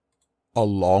A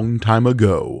long time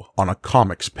ago, on a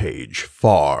comics page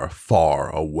far, far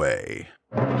away.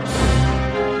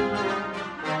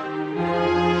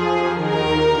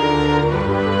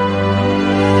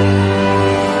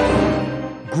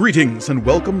 Greetings and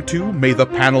welcome to May the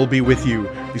Panel Be With You,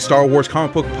 the Star Wars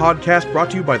comic book podcast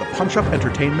brought to you by the Punch Up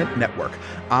Entertainment Network.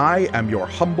 I am your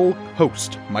humble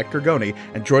host, Mike Gargoni,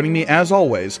 and joining me as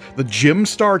always, the Jim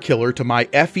Starkiller to my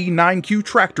FE9Q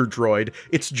tractor droid,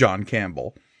 it's John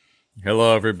Campbell.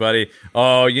 Hello, everybody.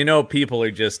 Oh, you know, people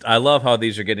are just, I love how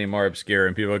these are getting more obscure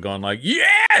and people are going like,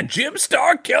 yeah, Jim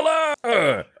Starkiller!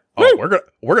 Oh,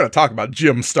 we're gonna talk about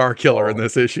Jim Starkiller in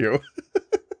this issue.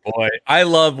 Boy, I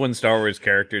love when Star Wars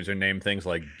characters are named things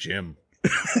like Jim.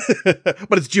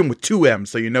 But it's Jim with two M's,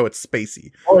 so you know it's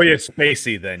spacey. Oh, yeah,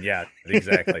 spacey then. Yeah,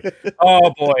 exactly.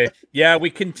 Oh, boy. Yeah,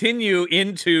 we continue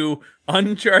into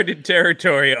uncharted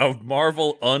territory of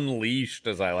Marvel Unleashed,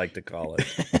 as I like to call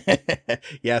it.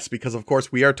 Yes, because of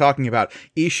course we are talking about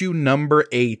issue number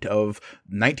 8 of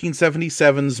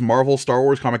 1977's Marvel Star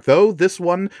Wars comic. Though this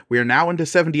one, we are now into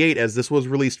 78 as this was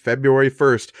released February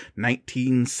 1st,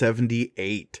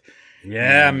 1978.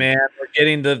 Yeah, man. We're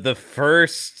getting the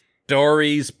first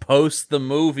stories post the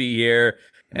movie here.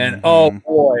 And oh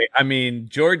boy, I mean,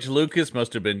 George Lucas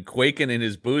must have been quaking in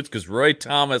his boots because Roy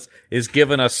Thomas is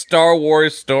giving us Star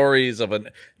Wars stories of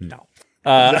no.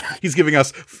 He's giving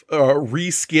us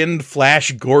reskinned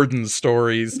Flash Gordon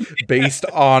stories based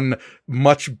on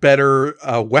much better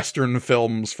Western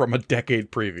films from a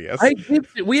decade previous.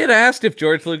 We had asked if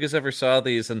George Lucas ever saw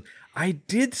these, and I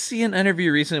did see an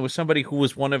interview recently with somebody who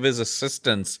was one of his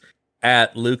assistants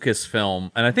at Lucasfilm,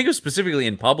 and I think it was specifically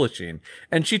in publishing,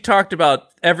 and she talked about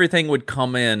everything would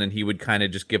come in and he would kind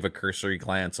of just give a cursory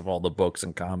glance of all the books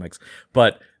and comics,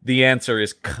 but the answer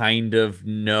is kind of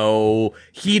no.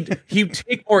 He'd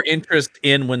take more interest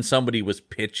in when somebody was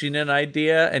pitching an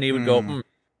idea and he would go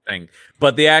thing,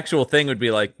 but the actual thing would be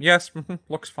like, yes,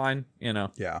 looks fine, you know.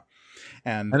 Yeah.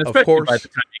 And especially of course, by the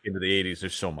time you get into the 80s,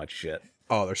 there's so much shit.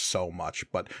 Oh, there's so much.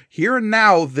 But here and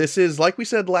now, this is, like we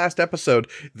said last episode,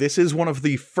 this is one of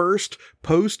the first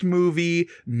post-movie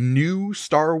new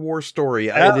Star Wars story.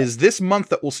 Yeah. It is this month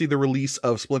that we'll see the release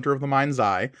of Splinter of the Mind's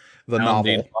Eye, the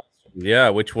novel. Yeah,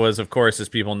 which was, of course, as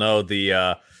people know,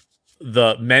 the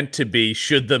meant to be,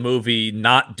 should the movie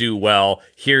not do well,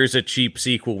 here's a cheap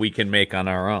sequel we can make on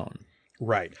our own.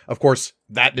 Right. Of course,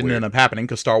 that didn't end up happening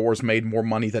because Star Wars made more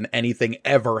money than anything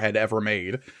had ever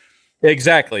made.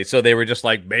 Exactly. So they were just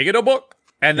like, make it a book.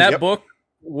 And that book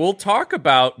we'll talk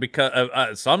about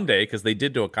because someday, because they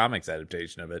did do a comics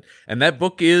adaptation of it. And that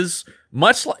book is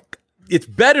much like, it's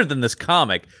better than this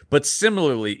comic, but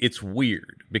similarly, it's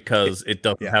weird because it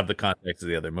doesn't have the context of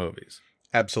the other movies.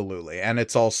 Absolutely. And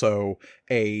it's also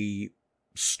a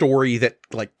story that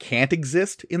like can't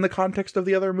exist in the context of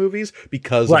the other movies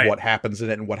because of what happens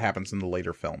in it and what happens in the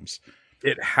later films.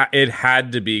 It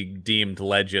had to be deemed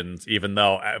Legends, even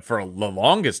though for the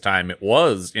longest time it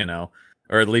was, you know,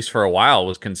 or at least for a while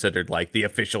was considered like the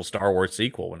official Star Wars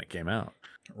sequel when it came out.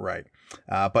 Right.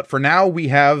 But for now, we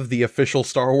have the official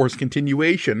Star Wars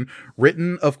continuation,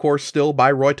 written, of course, still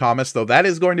by Roy Thomas, though that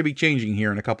is going to be changing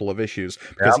here in a couple of issues,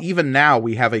 because even now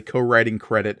we have a co-writing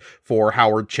credit for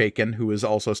Howard Chaykin, who is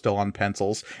also still on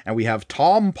pencils, and we have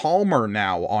Tom Palmer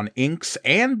now on inks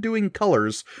and doing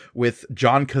colors with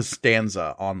John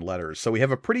Costanza on letters. So we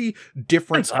have a pretty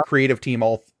different creative team,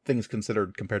 all things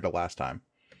considered, compared to last time.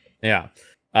 Yeah.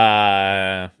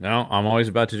 No, I'm always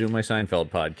about to do my Seinfeld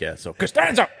podcast. So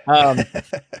Costanza.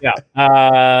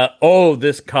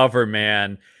 This cover,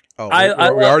 man. Oh,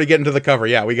 we're already getting to the cover.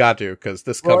 Yeah, we got to, because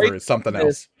this cover is something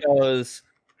else.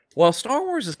 Well, Star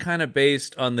Wars is kind of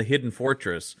based on the Hidden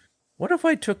Fortress. What if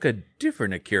I took a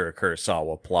different Akira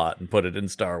Kurosawa plot and put it in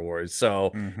Star Wars?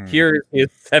 So here is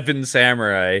Seven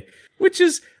Samurai, which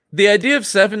is the idea of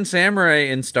Seven Samurai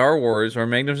in Star Wars, or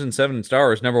Magnificent Seven in Star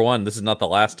Wars. Number one, this is not the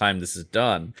last time this is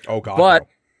done. Oh, God. But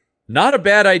not a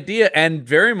bad idea, and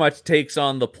very much takes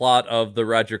on the plot of the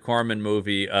Roger Corman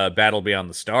movie, Battle Beyond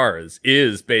the Stars,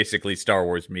 is basically Star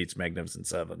Wars meets Magnificent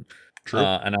Seven. True.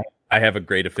 And I have a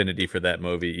great affinity for that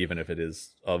movie, even if it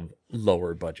is of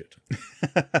lower budget.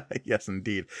 Yes,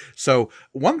 indeed. So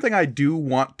one thing I do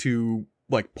want to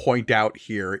point out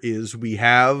here is we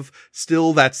have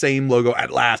still that same logo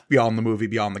at last, Beyond the Movie,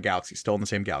 Beyond the Galaxy, still in the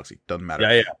same galaxy, doesn't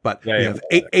matter. But we have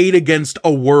eight against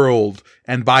a world,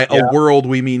 and by a world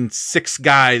we mean 6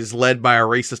 guys led by a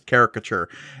racist caricature.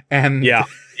 And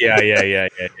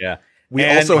we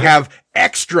also have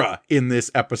extra in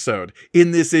this episode,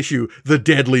 in this issue, the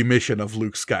deadly mission of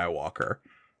Luke Skywalker.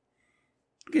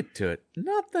 get to it.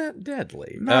 Not that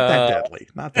deadly. Not that deadly.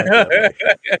 Not that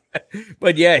deadly.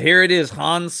 But yeah, here it is.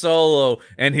 Han Solo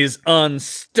and his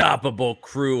unstoppable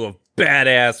crew of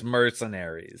badass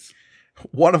mercenaries.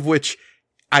 One of which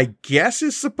I guess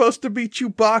is supposed to be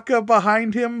Chewbacca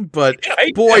behind him, but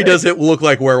boy, does it look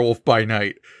like Werewolf by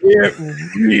Night. It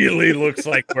really looks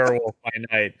like Werewolf by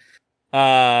Night.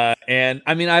 And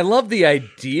I mean, I love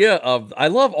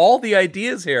all the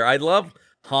ideas here. I love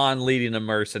Han leading a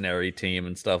mercenary team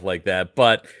and stuff like that,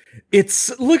 but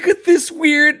look at this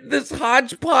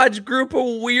hodgepodge group of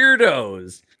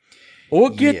weirdos. We'll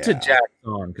get to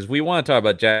Jackson because we want to talk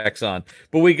about Jackson,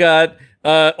 but we got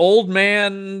old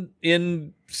man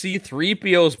in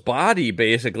C-3PO's body,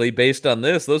 basically based on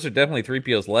this. Those are definitely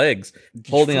 3PO's legs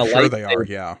holding a lightsaber. They are,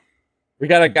 yeah. We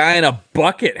got a guy in a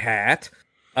bucket hat.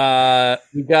 We have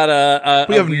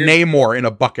Namor in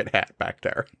a bucket hat back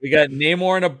there. We got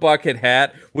Namor in a bucket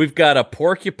hat. We've got a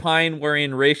porcupine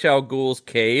wearing Ra's al Ghul's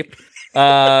cape.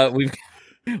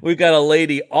 We've got a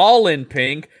lady all in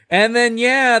pink, and then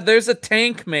there's a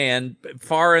tank man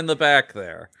far in the back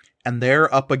there. And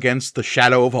they're up against the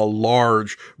shadow of a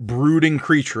large, brooding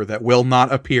creature that will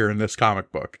not appear in this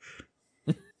comic book.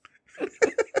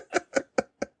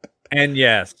 And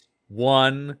yes,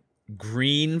 one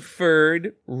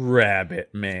green-furred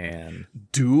rabbit man.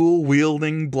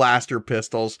 Dual-wielding blaster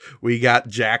pistols. We got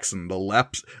Jackson, the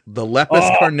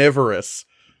Lepus carnivorous.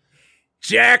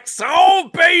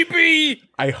 Jackson, baby!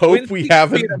 I hope we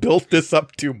haven't built this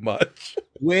up too much.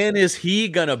 When is he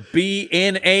gonna be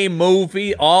in a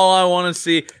movie? All I want to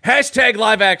see. #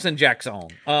 live action Jackson.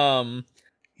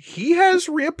 He has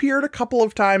reappeared a couple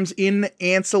of times in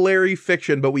ancillary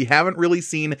fiction, but we haven't really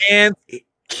seen. And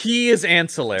he is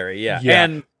ancillary, yeah.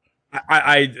 And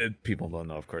I people don't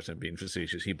know, of course, I'm being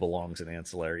facetious. He belongs in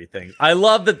ancillary things. I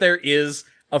love that there is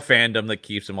a fandom that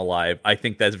keeps him alive. I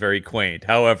think that's very quaint.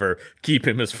 However, keep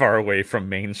him as far away from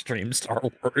mainstream Star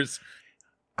Wars.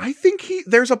 I think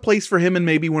there's a place for him in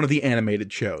maybe one of the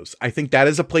animated shows. I think that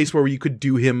is a place where you could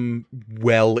do him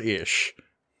well-ish.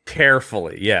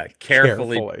 Carefully.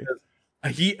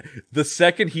 The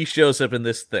second he shows up in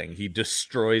this thing, he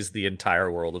destroys the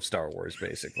entire world of Star Wars,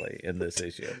 basically, in this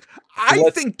issue. I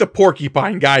think the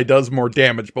porcupine guy does more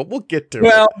damage, but we'll get to it.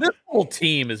 Well, this whole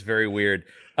team is very weird.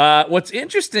 What's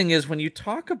interesting is when you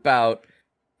talk about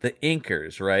the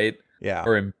inkers, right? Yeah.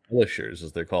 Or embellishers,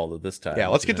 as they're called at this time. Yeah,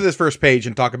 let's get to this first page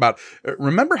and talk about...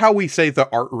 remember how we say the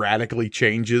art radically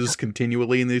changes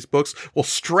continually in these books? Well,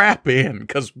 strap in,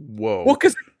 because, whoa. Well,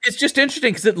 because it's just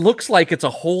interesting, because it looks like it's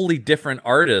a wholly different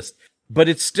artist, but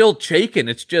it's still Chaykin.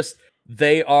 It's just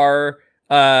they are...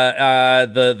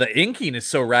 the inking is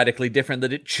so radically different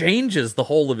that it changes the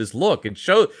whole of his look.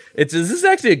 This is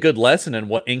actually a good lesson in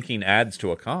what inking adds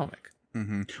to a comic.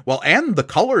 Mm-hmm. Well, and the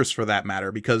colors for that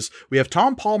matter, because we have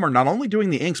Tom Palmer not only doing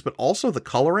the inks, but also the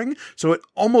coloring. So it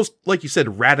almost, like you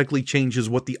said, radically changes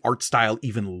what the art style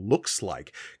even looks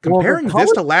like. Comparing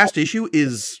this to last issue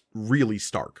is really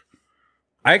stark.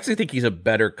 I actually think he's a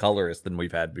better colorist than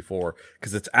we've had before,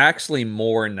 because it's actually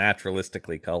more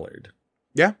naturalistically colored.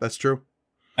 Yeah, that's true.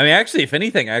 I mean, actually, if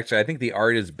anything, I think the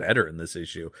art is better in this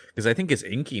issue, because I think his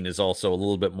inking is also a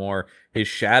little bit more, his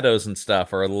shadows and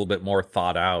stuff are a little bit more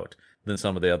thought out than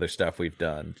some of the other stuff we've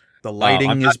done. The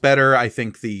lighting is better. I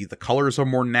think the colors are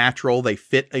more natural. They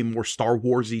fit a more Star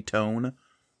Wars-y tone.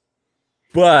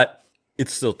 But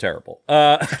it's still terrible.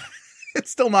 It's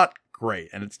still not great,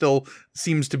 and it still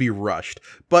seems to be rushed.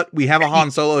 But we have a Han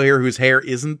Solo here whose hair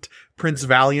isn't Prince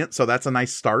Valiant, so that's a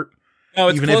nice start. No,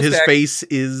 it's even if his face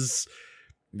is...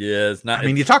 Yeah, it's not... I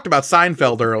mean, you talked about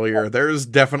Seinfeld earlier. There's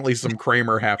definitely some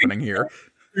Kramer happening here.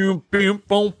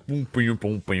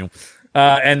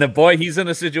 And the boy, he's in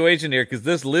a situation here because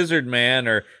this lizard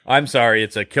man,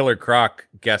 it's a Killer Croc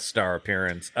guest star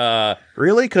appearance.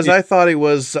 Really? Because I thought he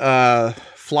was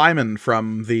Flyman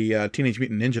from the Teenage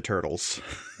Mutant Ninja Turtles.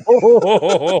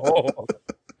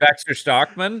 Baxter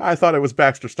Stockman? I thought it was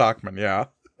Baxter Stockman, yeah.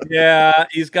 Yeah,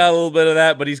 he's got a little bit of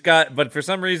that, but for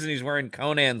some reason he's wearing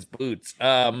Conan's boots.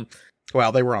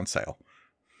 Well, they were on sale.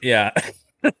 Yeah.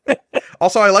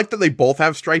 Also, I like that they both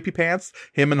have stripy pants.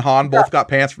 Him and Han both got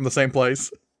pants from the same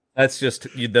place. That's just,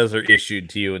 those are issued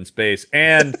to you in space.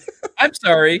 And I'm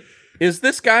sorry, is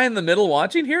this guy in the middle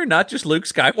watching here not just Luke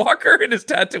Skywalker in his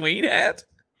Tatooine hat?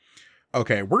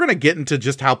 Okay, we're going to get into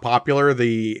just how popular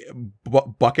the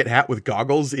bucket hat with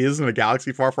goggles is in a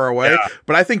galaxy far, far away. Yeah.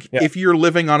 But I think if you're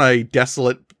living on a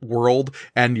desolate world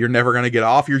and you're never going to get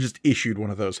off, you're just issued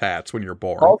one of those hats when you're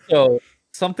born. Also,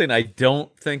 something I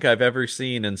don't think I've ever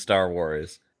seen in Star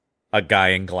Wars, a guy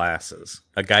in glasses.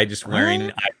 A guy just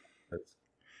wearing eyeglasses.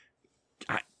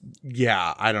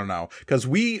 Yeah, I don't know. Because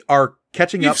we are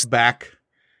catching up back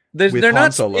with they're Han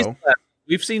not Solo.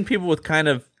 We've seen people with kind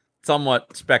of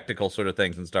somewhat spectacle sort of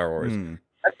things in Star Wars.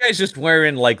 That guy's just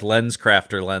wearing like lens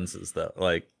crafter lenses, though.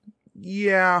 Like,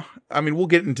 yeah, I mean, we'll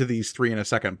get into these 3 in a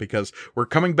second because we're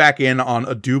coming back in on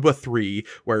Aduba 3,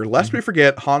 where, lest we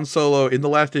forget, Han Solo in the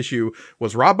last issue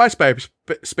was robbed by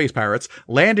space pirates,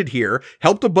 landed here,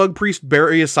 helped a bug priest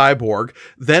bury a cyborg,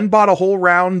 then bought a whole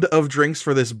round of drinks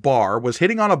for this bar, was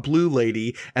hitting on a blue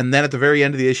lady, and then at the very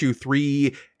end of the issue,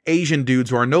 3 Asian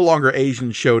dudes who are no longer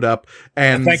Asian showed up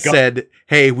and said,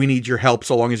 hey, we need your help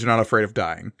so long as you're not afraid of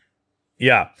dying.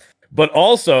 Yeah, but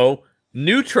also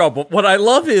new trouble. What I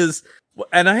love is,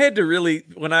 and I had to really,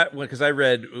 because I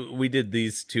read, we did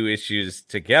these 2 issues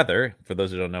together. For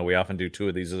those who don't know, we often do 2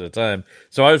 of these at a time.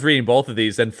 So I was reading both of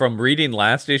these, and from reading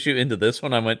last issue into this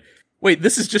one, I went, wait,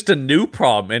 this is just a new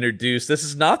problem introduced. This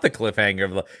is not the cliffhanger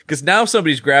of the, because now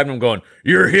somebody's grabbing him going,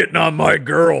 you're hitting on my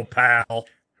girl, pal.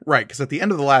 Right, because at the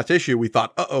end of the last issue, we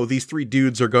thought, these 3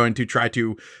 dudes are going to try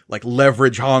to, like,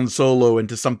 leverage Han Solo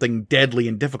into something deadly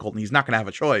and difficult, and he's not going to have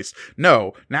a choice.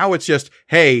 No, now it's just,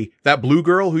 hey, that blue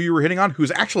girl who you were hitting on, who's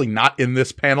actually not in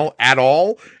this panel at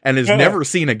all, and is never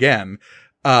seen again.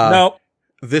 Nope.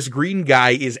 This green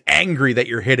guy is angry that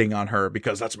you're hitting on her,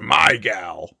 because that's my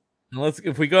gal.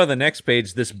 If we go to the next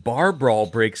page, this bar brawl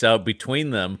breaks out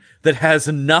between them that has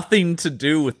nothing to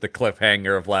do with the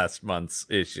cliffhanger of last month's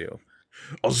issue.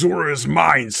 Azura is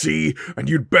mine, see? And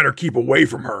you'd better keep away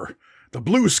from her. The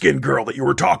blue-skinned girl that you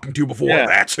were talking to before,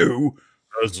 that's who.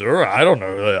 Azura? I don't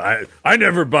know. I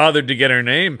never bothered to get her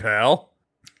name, pal.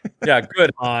 Yeah,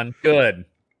 good, Han. Good.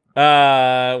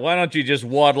 Why don't you just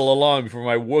waddle along before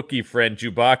my Wookiee friend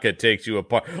Chewbacca takes you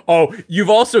apart? Oh, you've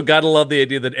also got to love the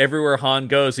idea that everywhere Han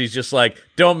goes, he's just like,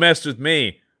 don't mess with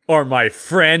me, or my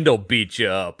friend will beat you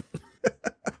up.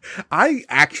 I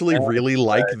actually really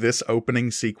like this opening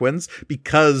sequence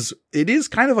because it is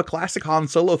kind of a classic Han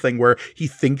Solo thing where he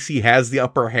thinks he has the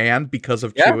upper hand because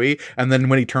of Chewie, and then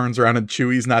when he turns around and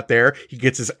Chewie's not there, he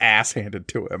gets his ass handed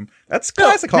to him. That's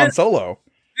classic Han Solo.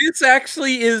 This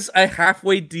actually is a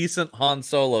halfway decent Han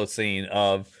Solo scene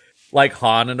of, like,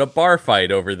 Han in a bar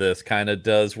fight over this kind of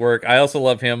does work. I also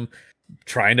love him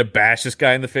trying to bash this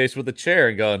guy in the face with a chair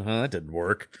and going, that didn't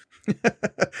work.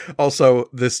 Also,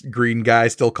 this green guy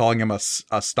still calling him a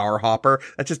star hopper.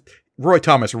 That's just, Roy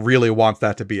Thomas really wants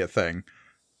that to be a thing.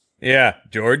 Yeah,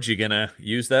 George, you gonna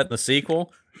use that in the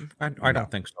sequel? I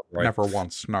don't think so. Right? Never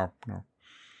once. No.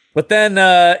 But then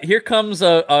here comes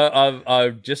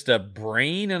just a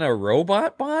brain and a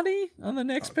robot body on the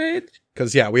next page.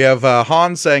 Because we have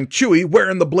Han saying, "Chewie, where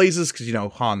in the blazes?" Because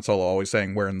Han Solo always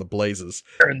saying, "Where in the blazes?"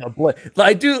 Where in the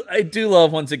I do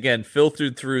love, once again,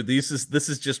 filtered through. This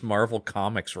is just Marvel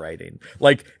Comics writing.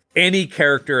 Like, any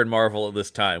character in Marvel at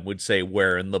this time would say,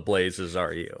 "Where in the blazes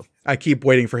are you?" I keep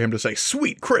waiting for him to say,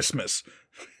 "Sweet Christmas."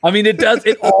 I mean, it does.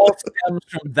 It all stems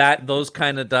from those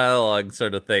kind of dialogue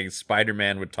sort of things.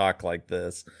 Spider-Man would talk like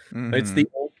this. Mm-hmm. It's the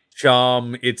old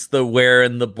chum. It's the where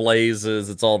in the blazes.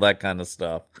 It's all that kind of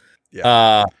stuff.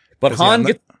 Yeah. But Han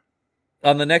gets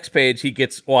on the next page. He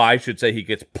gets, I should say, he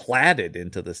gets platted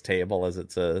into this table, as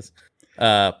it says.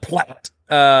 Plat.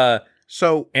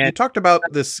 So you talked about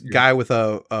this guy with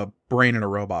a brain and a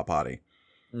robot body.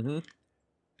 Mm-hmm.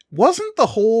 Wasn't the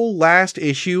whole last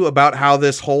issue about how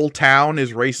this whole town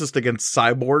is racist against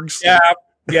cyborgs? Yeah.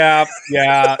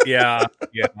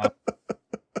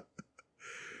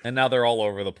 And now they're all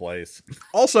over the place.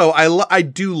 Also, I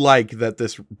do like that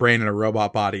this brain and a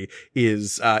robot body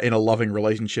is in a loving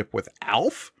relationship with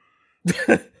Alf.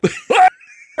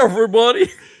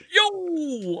 Everybody.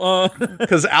 Yo!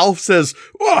 Because Alf says,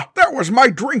 that was my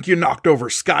drink you knocked over,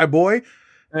 Skyboy.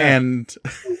 And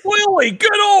Willie,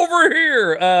 get over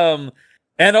here.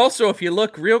 And also, if you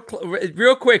look real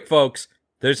quick, folks,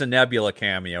 there's a Nebula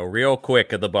cameo real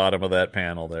quick at the bottom of that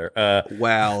panel there.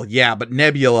 Well, yeah, but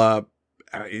Nebula,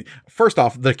 first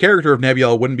off, the character of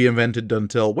Nebula wouldn't be invented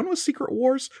until, when was Secret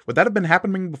Wars? Would that have been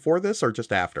happening before this or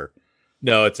just after?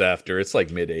 No, it's after. It's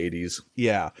like mid-'80s.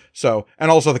 Yeah. So,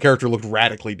 and also the character looked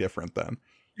radically different then.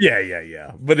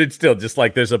 Yeah. But it's still just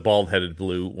like there's a bald-headed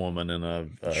blue woman in a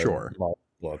sure.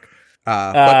 Look.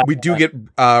 But we do get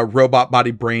robot body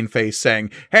brain face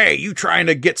saying, "Hey, you trying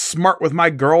to get smart with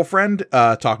my girlfriend?"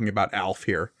 Talking about Alf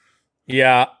here.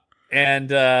 Yeah, and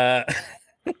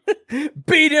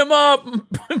beat him up.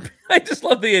 I just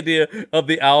love the idea of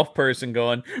the Alf person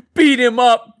going, "Beat him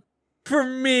up for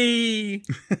me."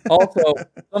 Also,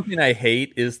 something I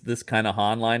hate is this kind of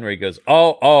Han line where he goes,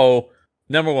 "Oh,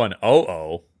 number one,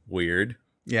 weird."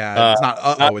 Yeah, it's not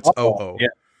it's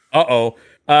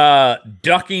Yeah,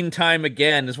 ducking time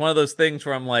again is one of those things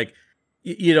where I'm like,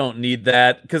 you don't need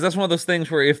that, because that's one of those things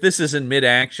where if this is in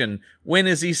mid-action, when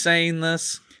is he saying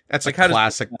this? That's like a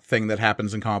classic thing that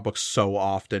happens in comic books so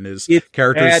often, is it's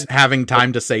characters having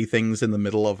time to say things in the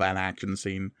middle of an action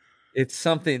scene. It's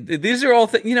something. These are all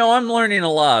things. I'm learning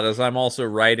a lot as I'm also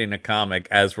writing a comic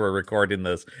as we're recording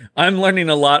this. I'm learning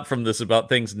a lot from this about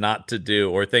things not to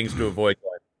do or things to avoid.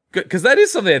 Because that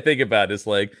is something I think about. Is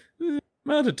like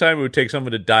amount of time it would take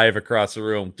someone to dive across the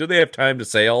room. Do they have time to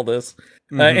say all this?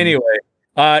 Anyway,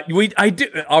 I do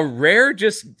a rare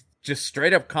just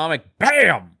straight up comic.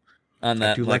 Bam on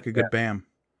that. I do like a good bam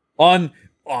on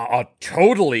a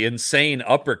totally insane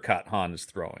uppercut Han is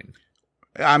throwing.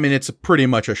 I mean, it's pretty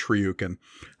much a Shryuken.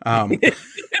 It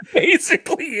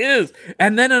basically is.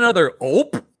 And then another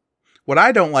ope. What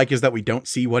I don't like is that we don't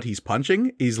see what he's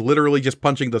punching. He's literally just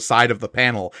punching the side of the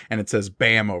panel, and it says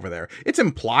BAM over there. It's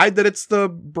implied that it's the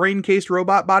brain-cased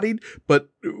robot-bodied, but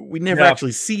we never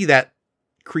actually see that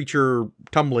creature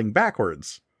tumbling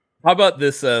backwards. How about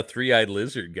this three-eyed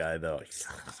lizard guy, though?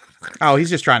 Oh, he's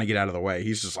just trying to get out of the way.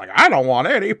 He's just like, I don't want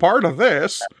any part of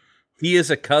this. He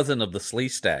is a cousin of the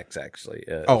Sleestacks, actually.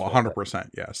 100%,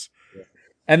 yes.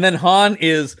 And then Han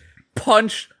is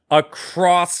punched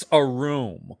across a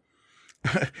room.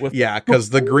 Yeah,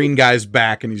 because the green guy's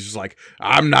back, and he's just like,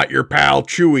 I'm not your pal,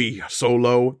 Chewie.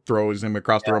 Solo throws him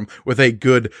across the room with a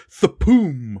good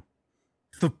thapoom.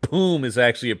 Thapoom is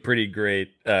actually a pretty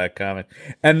great comment.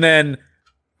 And then,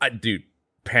 dude,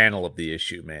 panel of the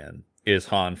issue, man, is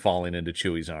Han falling into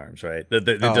Chewie's arms, right?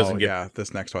 It doesn't get... Yeah,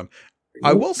 this next one.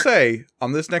 I will say,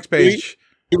 on this next page...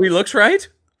 Chewie looks right?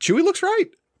 Chewie looks right.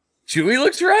 Chewie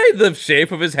looks right. The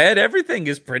shape of his head, everything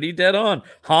is pretty dead on.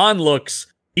 Han looks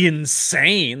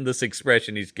insane, this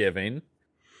expression he's giving.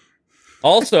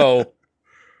 Also,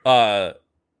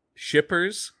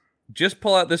 shippers, just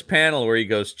pull out this panel where he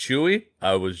goes, Chewie,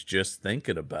 I was just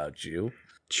thinking about you.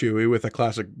 Chewie with a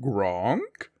classic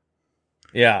Gronk.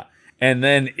 Yeah. And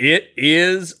then it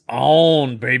is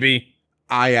on, baby.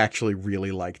 I actually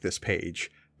really like this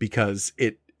page because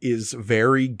it is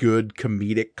very good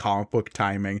comedic comic book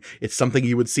timing. It's something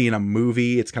you would see in a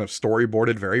movie. It's kind of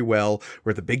storyboarded very well,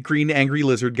 where the big green angry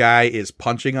lizard guy is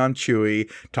punching on Chewie,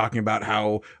 talking about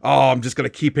how, I'm just going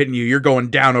to keep hitting you. You're going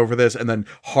down over this. And then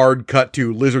hard cut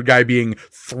to lizard guy being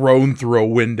thrown through a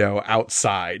window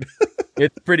outside.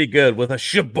 It's pretty good with a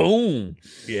shaboom.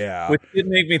 Yeah. Which did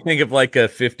make me think of like a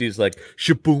 50s, like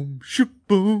shaboom,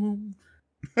 shaboom.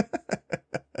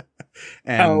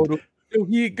 And out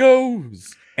he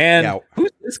goes. And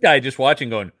who's this guy just watching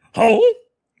going, oh?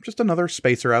 Just another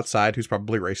spacer outside who's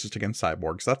probably racist against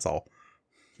cyborgs. That's all.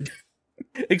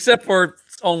 Except for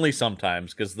only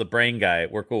sometimes, because the brain guy,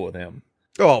 we're cool with him.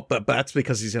 Oh, but that's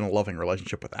because he's in a loving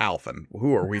relationship with Alf. And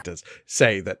who are we to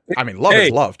say that? I mean, love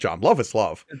is love, John. Love is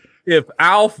love. If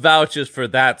Alf vouches for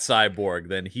that cyborg,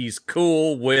 then he's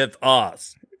cool with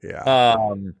us. Yeah.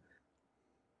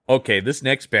 Okay, this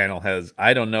next panel has,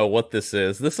 I don't know what this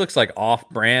is. This looks like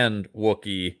off-brand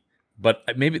Wookiee, but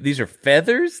maybe these are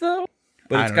feathers, though?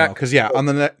 But I don't know, because,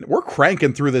 we're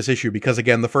cranking through this issue because,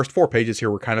 again, the first 4 pages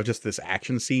here were kind of just this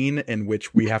action scene in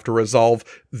which we have to resolve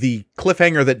the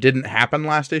cliffhanger that didn't happen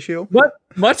last issue. But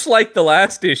much like the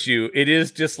last issue, it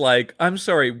is just like, I'm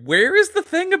sorry, where is the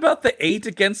thing about the 8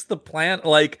 against the plant?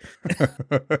 Like...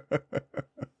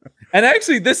 And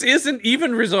actually, this isn't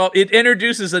even resolved. It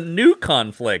introduces a new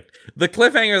conflict. The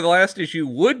cliffhanger of the last issue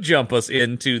would jump us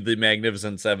into the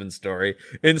Magnificent Seven story.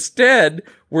 Instead,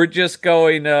 we're just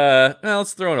going,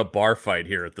 let's throw in a bar fight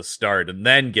here at the start and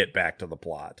then get back to the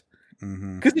plot.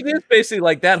 Because it is basically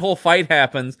like that whole fight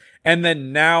happens, and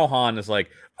then now Han is like,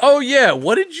 oh yeah,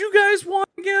 what did you guys want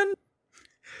again?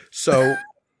 So,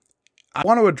 I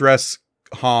want to address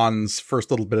Han's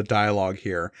first little bit of dialogue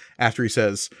here after he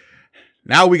says...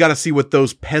 Now we got to see what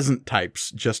those peasant types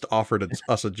just offered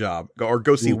us a job, or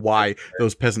go see why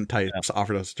those peasant types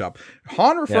offered us a job.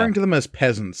 Han referring to them as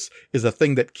peasants is a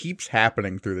thing that keeps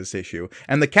happening through this issue,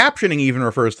 and the captioning even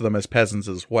refers to them as peasants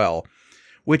as well,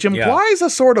 which implies a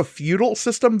sort of feudal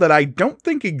system that I don't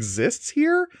think exists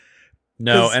here.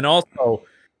 No, and also,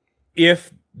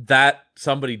 if that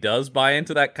somebody does buy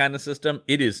into that kind of system,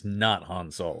 it is not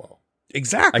Han Solo.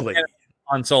 Exactly. I can't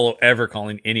Han Solo ever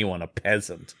calling anyone a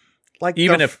peasant. Like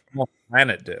even if the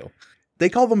planet do. They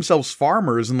call themselves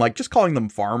farmers, and like just calling them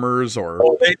farmers or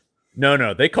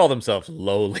No, they call themselves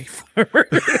lowly farmers.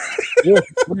 We're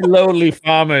lowly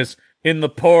farmers in the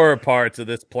poorer parts of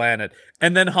this planet.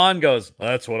 And then Han goes,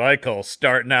 that's what I call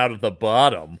starting out at the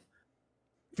bottom.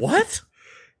 What?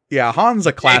 Yeah, Han's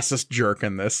a classist jerk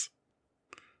in this.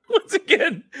 Once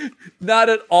again, not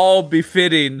at all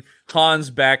befitting Han's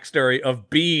backstory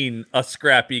of being a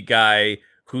scrappy guy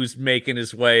who's making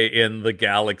his way in the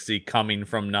galaxy coming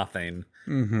from nothing.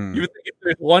 Mm-hmm. You would think if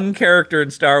there's one character in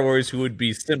Star Wars who would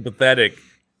be sympathetic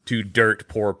to dirt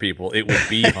poor people, it would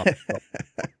be Han.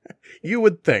 You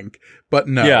would think, but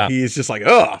no, Yeah. he's just like,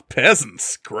 oh,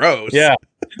 peasants, gross. Yeah.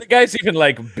 The guy's even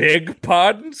like, beg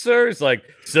pardon, sir? He's like,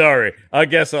 sorry, I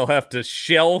guess I'll have to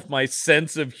shelve my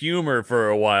sense of humor for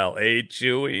a while,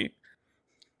 Chewie?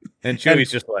 And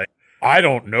Chewie's just like, I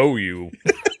don't know you.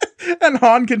 And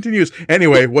Han continues,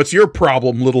 anyway, what's your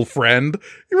problem, little friend?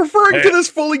 You're referring to this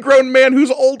fully grown man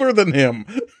who's older than him.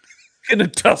 Gonna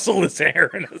tussle his hair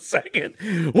in a second.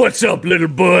 What's up, little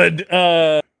bud?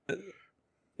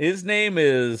 His name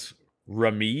is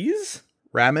Ramiz?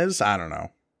 Ramiz? I don't know.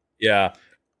 Yeah.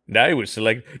 Now he was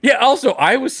selected. Yeah, also,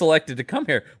 I was selected to come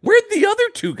here. Where'd the other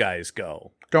two guys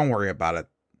go? Don't worry about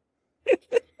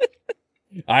it.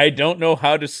 I don't know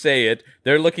how to say it.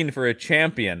 They're looking for a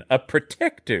champion, a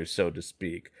protector, so to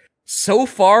speak. So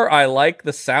far, I like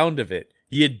the sound of it.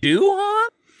 You do, huh?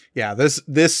 Yeah,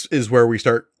 this is where we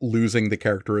start losing the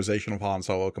characterization of Han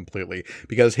Solo completely.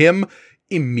 Because him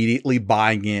immediately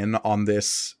buying in on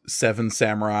this Seven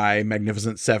Samurai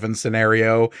Magnificent Seven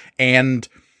scenario, and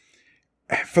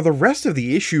for the rest of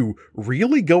the issue,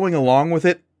 really going along with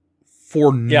it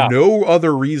for no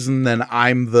other reason than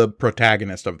I'm the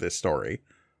protagonist of this story.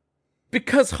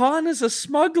 Because Han is a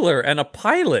smuggler and a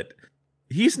pilot.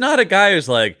 He's not a guy who's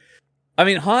like, I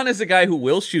mean, Han is a guy who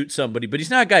will shoot somebody, but he's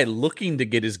not a guy looking to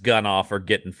get his gun off or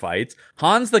get in fights.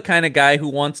 Han's the kind of guy who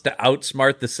wants to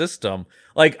outsmart the system.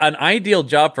 Like, an ideal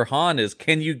job for Han is,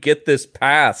 can you get this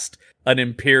past an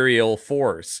Imperial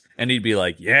force? And he'd be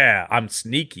like, yeah, I'm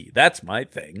sneaky. That's my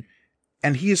thing.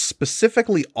 And he is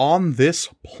specifically on this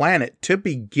planet to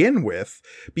begin with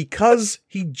because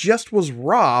he just was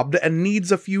robbed and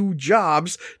needs a few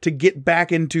jobs to get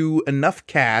back into enough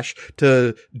cash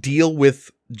to deal with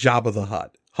Jabba the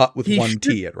Hutt. Hutt with one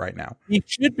T it right now. He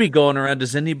should be going around,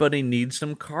 does anybody need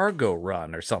some cargo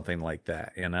run or something like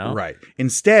that, you know? Right.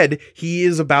 Instead, he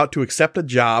is about to accept a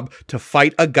job to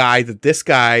fight a guy that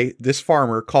this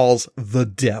farmer, calls the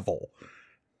devil.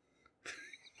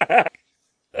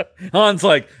 Han's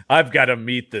like, I've got to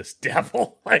meet this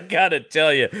devil. I gotta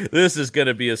tell you, this is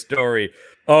gonna be a story.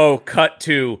 Oh, cut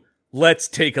to, let's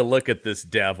take a look at this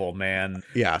devil, man.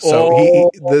 Yeah,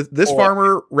 so this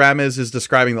farmer, Ramiz, is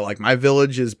describing that, like, my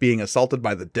village is being assaulted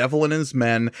by the devil and his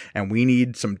men, and we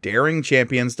need some daring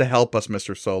champions to help us,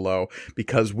 Mr. Solo,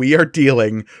 because we are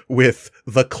dealing with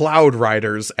the Cloud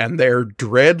Riders and their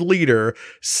dread leader,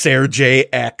 Sergei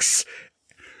X.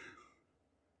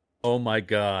 Oh my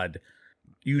god.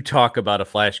 You talk about a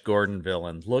Flash Gordon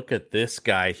villain. Look at this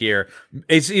guy here.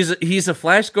 He's a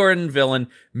Flash Gordon villain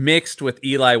mixed with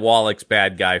Eli Wallach's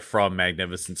bad guy from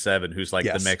Magnificent Seven, who's like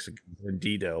the Mexican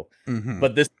Bandido. Mm-hmm.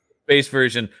 But this space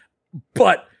version.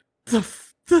 But the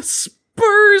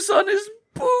spurs on his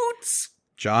boots.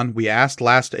 John, we asked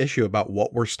last issue about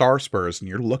what were Star Spurs, and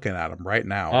you're looking at them right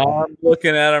now. Oh, I'm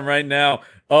looking at him right now.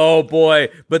 Oh boy!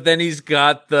 But then he's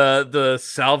got the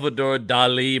Salvador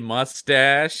Dali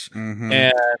mustache,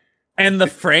 and the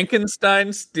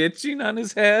Frankenstein stitching on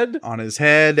his head,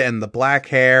 and the black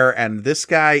hair. And this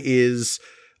guy is,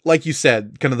 like you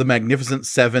said, kind of the Magnificent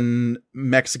Seven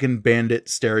Mexican bandit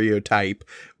stereotype,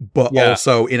 but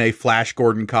also in a Flash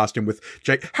Gordon costume with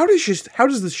how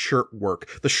does this shirt work?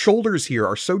 The shoulders here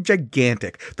are so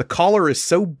gigantic. The collar is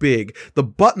so big. The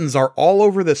buttons are all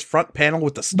over this front panel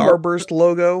with the Starburst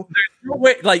logo. There's no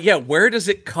way, where does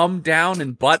it come down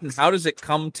and button? How does it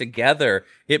come together?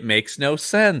 It makes no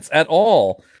sense at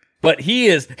all. But he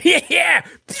is,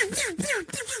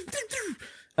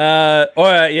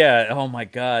 oh my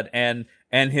god, and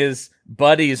his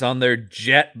buddies on their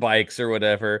jet bikes or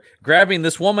whatever, grabbing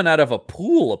this woman out of a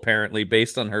pool, apparently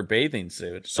based on her bathing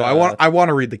suit. So I want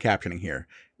to read the captioning here.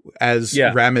 As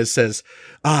Ramiz says,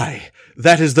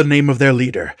 that is the name of their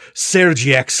leader,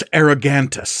 Sergiex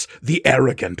Arrogantus, the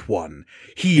arrogant one.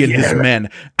 He and his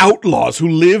men, outlaws who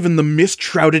live in the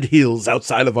mist-shrouded hills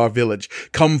outside of our village,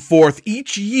 come forth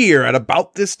each year at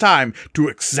about this time to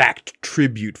exact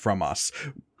tribute from us.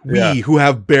 We who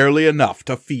have barely enough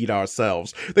to feed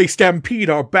ourselves. They stampede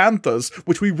our banthas,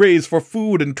 which we raise for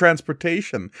food and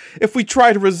transportation. If we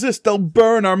try to resist, they'll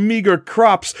burn our meager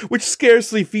crops, which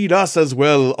scarcely feed us as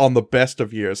well on the best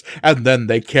of years. And then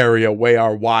they carry away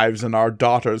our wives and our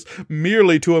daughters,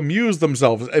 merely to amuse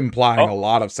themselves, implying a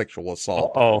lot of sexual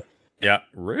assault. Yeah.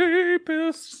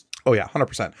 Rapists. Oh, yeah,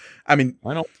 100%. I mean,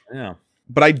 yeah.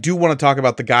 But I do want to talk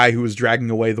about the guy who is dragging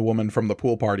away the woman from the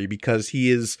pool party, because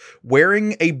he is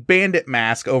wearing a bandit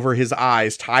mask over his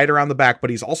eyes, tied around the back, but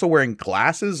he's also wearing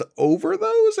glasses over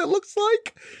those, it looks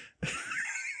like.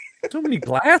 So many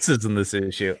glasses in this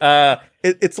issue.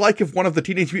 It's like if one of the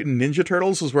Teenage Mutant Ninja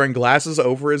Turtles was wearing glasses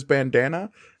over his bandana.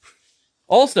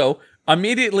 Also,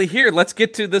 immediately here, let's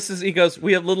get to this. He goes,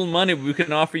 we have little money, but we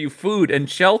can offer you food and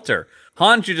shelter.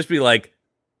 Han should just be like,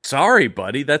 sorry,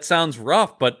 buddy, that sounds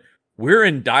rough, but we're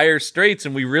in dire straits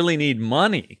and we really need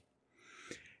money.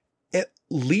 At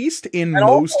least in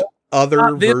most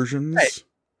other versions.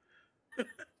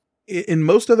 In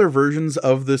most other versions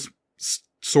of this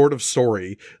sort of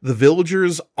story, the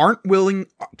villagers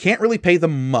can't really pay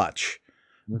them much,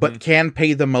 but can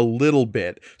pay them a little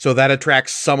bit. So that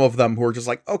attracts some of them who are just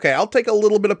like, okay, I'll take a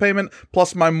little bit of payment,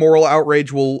 plus my moral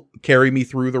outrage will carry me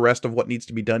through the rest of what needs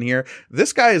to be done here.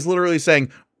 This guy is literally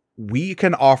saying, we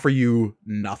can offer you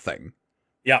nothing.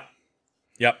 Yep.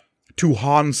 To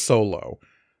Han Solo,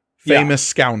 famous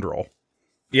scoundrel.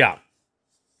 Yeah.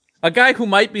 A guy who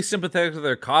might be sympathetic to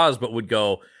their cause, but would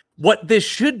go, what this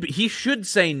should be, he should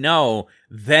say no,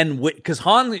 then, because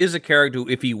Han is a character who,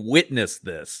 if he witnessed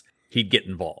this, he'd get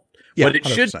involved. Yeah, but it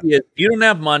 100%. Should be, if you don't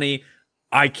have money,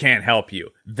 I can't help you.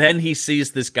 Then he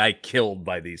sees this guy killed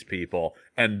by these people,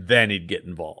 and then he'd get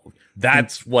involved.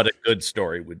 That's what a good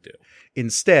story would do.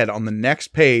 Instead, on the next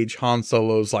page, Han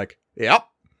Solo's like, yep.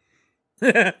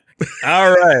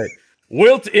 All right.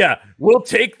 We'll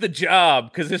take the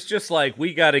job, because it's just like,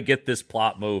 we got to get this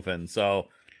plot moving. So,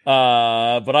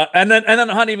 and then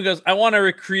Han even goes, I want to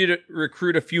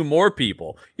recruit a few more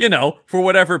people, for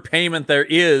whatever payment there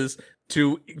is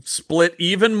to split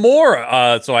even more.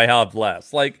 So I have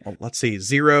less. Like, well, let's see,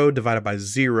 0 divided by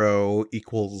 0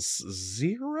 equals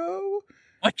 0.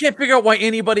 I can't figure out why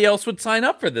anybody else would sign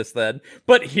up for this then.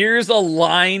 But here's a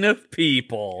line of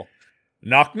people.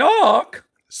 Knock, knock.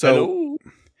 So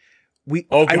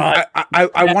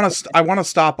I want to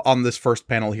stop on this first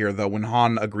panel here, though, when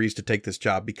Han agrees to take this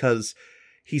job, because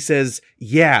he says,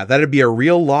 yeah, that'd be a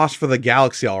real loss for the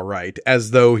galaxy, all right,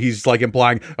 as though he's like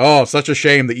implying, oh, such a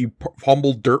shame that you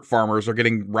humble dirt farmers are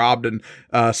getting robbed and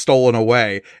stolen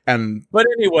away. But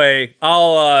anyway,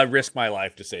 I'll risk my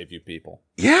life to save you people.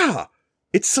 Yeah,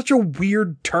 it's such a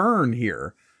weird turn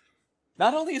here.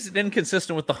 Not only is it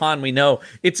inconsistent with the Han we know,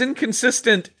 it's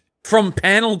inconsistent from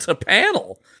panel to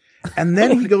panel. And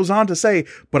then he goes on to say,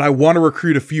 but I want to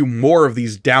recruit a few more of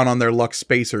these down on their luck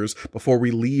spacers before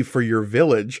we leave for your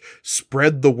village.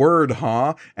 Spread the word,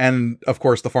 huh? And, of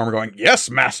course, the farmer going, yes,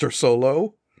 Master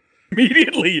Solo.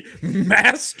 Immediately,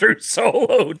 Master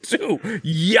Solo, too.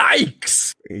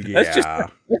 Yikes. Yeah.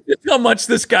 That's just how much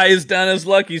this guy has done his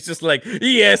luck. He's just like,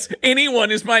 yes,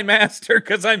 anyone is my master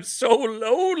because I'm so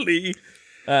lowly.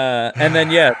 And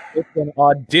then, it's an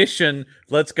audition.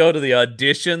 Let's go to the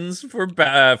auditions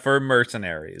for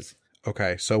mercenaries.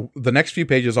 Okay, so the next few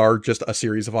pages are just a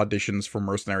series of auditions for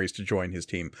mercenaries to join his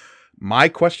team. My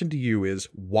question to you is,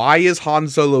 why is Han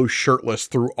Solo shirtless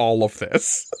through all of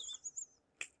this?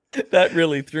 That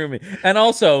really threw me. And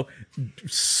also,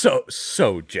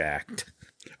 so jacked.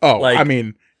 Oh, I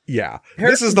mean, yeah.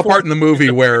 This is the part in the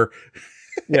movie where...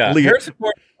 Yeah, Harrison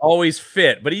Ford always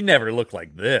fit, but he never looked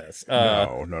like this.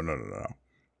 No.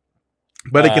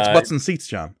 But it gets butts and seats,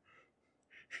 John.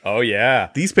 Oh, yeah.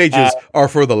 These pages are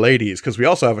for the ladies, because we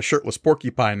also have a shirtless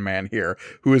porcupine man here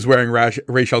who is wearing Ra's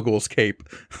al Ghul's cape.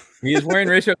 He's wearing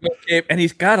Ra's al Ghul's cape, and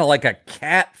he's got a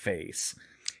cat face.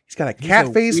 He's got a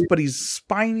cat face, but he's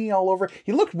spiny all over.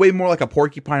 He looked way more like a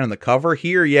porcupine on the cover.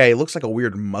 Here, yeah, he looks like a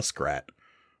weird muskrat.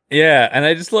 Yeah, and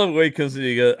I just love the way he comes to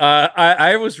you.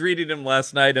 I was reading him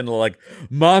last night, and like,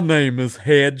 my name is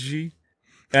Hedgie,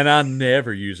 and I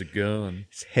never use a gun.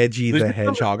 It's Hedgie the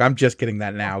Hedgehog. I'm just getting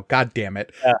that now. God damn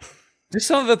it. Just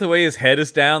something about the way his head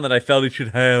is down that I felt he should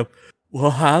have.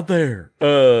 Well, hi there.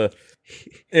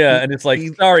 Yeah, and it's like,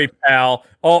 sorry, pal.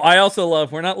 Oh, I also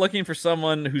love, we're not looking for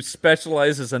someone who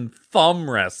specializes in thumb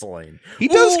wrestling. He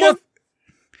does have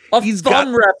a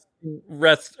thumb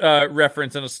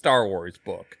reference in a Star Wars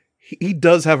book. He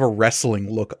does have a wrestling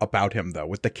look about him, though,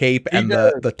 with the cape and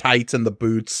the tights and the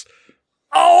boots.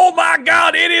 Oh my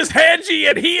God, it is Hedgie,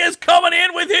 and he is coming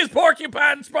in with his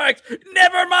porcupine spikes.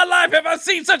 Never in my life have I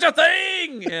seen such a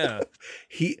thing. Yeah.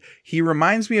 He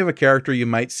reminds me of a character you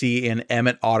might see in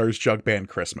Emmett Otter's Jug Band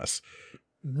Christmas.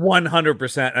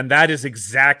 100%, and that is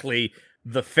exactly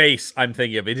the face I'm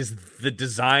thinking of. It is the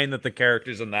design that the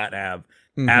characters in that have.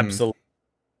 Mm-hmm. Absolutely.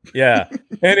 Yeah.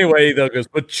 Anyway, though, goes,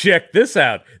 but check this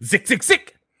out. Zick, zick,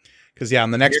 zick. Because,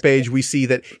 on the next page, we see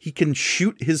that he can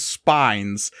shoot his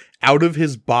spines out of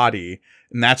his body,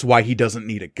 and that's why he doesn't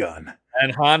need a gun.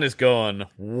 And Han is going,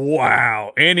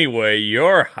 wow. Anyway,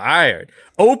 you're hired.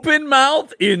 Open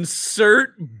mouth,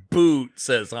 insert boot,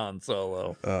 says Han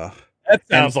Solo. That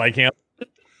sounds like him.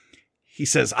 he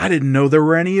says, I didn't know there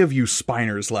were any of you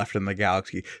Spiners left in the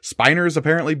galaxy. Spiners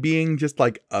apparently being just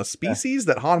like a species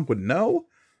that Han would know.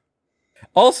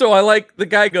 Also, I like the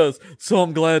guy goes, so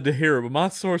I'm glad to hear it, but my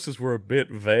sources were a bit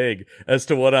vague as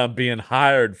to what I'm being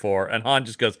hired for. And Han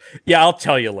just goes, yeah, I'll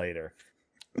tell you later.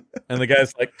 And the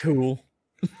guy's like, cool.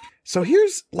 So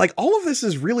here's, like, all of this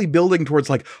is really building towards,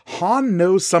 like, Han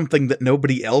knows something that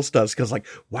nobody else does. Because, like,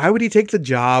 why would he take the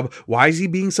job? Why is he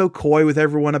being so coy with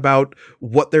everyone about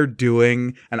what they're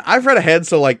doing? And I've read ahead,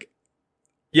 so, like,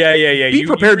 yeah. Be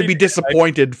prepared to be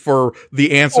disappointed for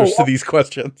the answers to these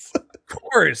questions. Of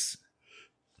course.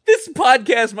 This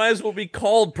podcast might as well be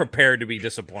called Prepared to be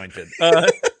Disappointed.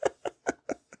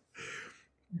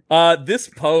 This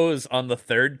pose on the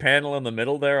third panel in the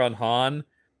middle there on Han,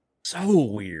 so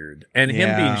weird. And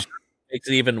him being shirtless makes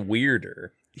it even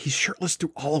weirder. He's shirtless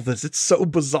through all of this. It's so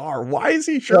bizarre. Why is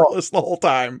he shirtless the whole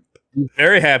time? He's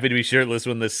very happy to be shirtless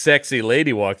when this sexy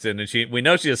lady walks in. And we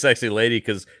know she's a sexy lady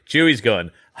because Chewie's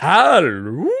going,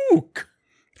 Haruk.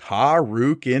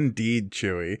 Haruk indeed,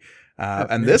 Chewie.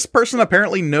 And this person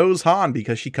apparently knows Han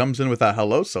because she comes in with a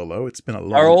hello, Solo. It's been a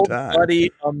long time. Our old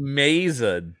buddy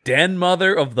Amaza, den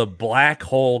mother of the Black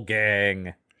Hole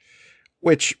Gang.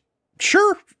 Which,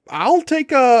 sure, I'll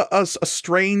take a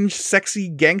strange, sexy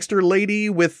gangster lady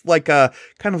with like a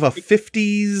kind of a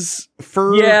 50s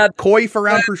fur coif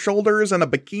around her shoulders and a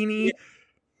bikini.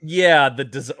 Yeah, the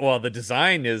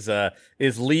design is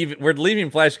we're leaving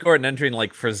Flash Gordon entering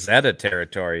like Frazetta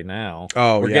territory now.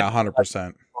 Oh, yeah,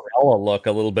 100%. Look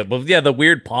a little bit, but yeah, the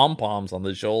weird pom-poms on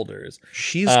the shoulders.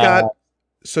 She's got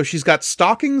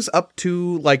stockings up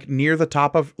to like near the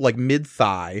top of like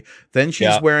mid-thigh. Then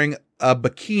she's wearing a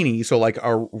bikini, so like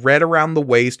a red around the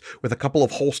waist with a couple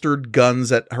of holstered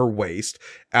guns at her waist.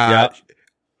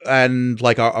 And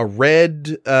like a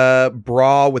red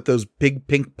bra with those big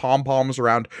pink pom-poms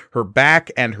around her back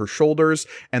and her shoulders.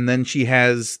 And then she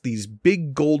has these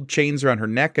big gold chains around her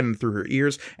neck and through her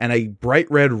ears and a bright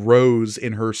red rose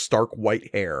in her stark white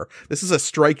hair. This is a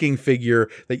striking figure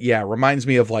that, reminds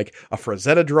me of like a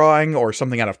Frazetta drawing or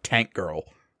something out of Tank Girl.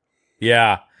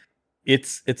 Yeah,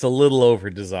 it's a little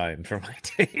over-designed for my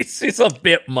taste. It's a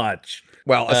bit much.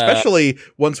 Well, especially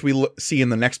once we see in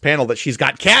the next panel that she's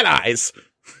got cat eyes.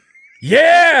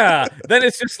 Yeah! Then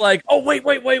it's just like, oh, wait.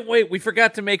 We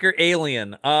forgot to make her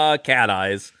alien. Cat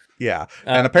eyes. Yeah.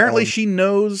 And apparently she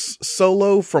knows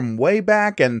Solo from way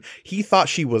back, and he thought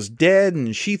she was dead,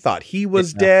 and she thought he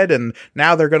was dead, and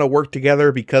now they're going to work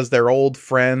together because they're old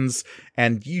friends,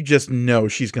 and you just know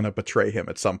she's going to betray him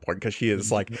at some point, because she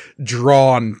is, like,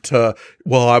 drawn to,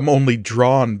 well, I'm only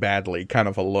drawn badly kind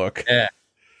of a look. Yeah.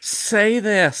 Say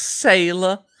there,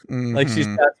 sailor. Mm-hmm. Like, she's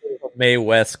got Mae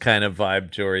West kind of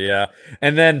vibe to her, yeah.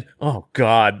 And then, oh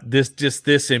god,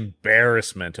 this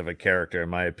embarrassment of a character, in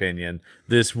my opinion.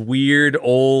 This weird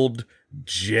old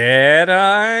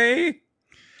Jedi.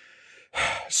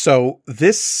 So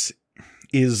this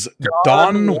is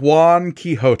Don Juan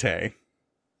Quixote.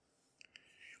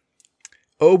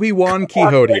 Obi-Wan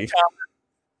Quixote.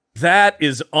 That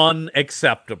is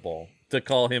unacceptable to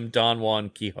call him Don Juan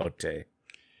Quixote.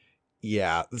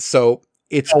 Yeah, so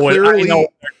it's clearly... I know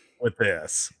with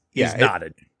this. He's not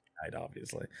a Jedi,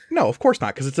 obviously. No, of course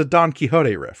not, because it's a Don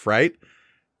Quixote riff, right?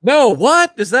 No,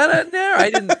 what? Is that in there?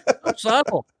 I didn't... So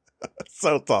subtle.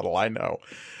 So subtle, I know.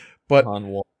 But Don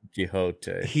Juan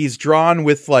Quixote. He's drawn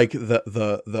with, like,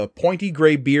 the pointy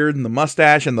gray beard and the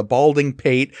mustache and the balding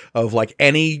pate of, like,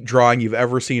 any drawing you've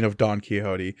ever seen of Don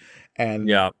Quixote. And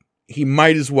he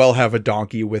might as well have a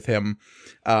donkey with him.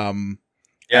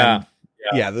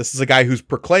 Yeah, this is a guy who's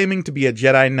proclaiming to be a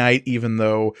Jedi Knight, even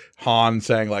though Han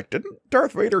saying, like, didn't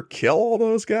Darth Vader kill all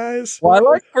those guys? Well, I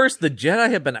like first the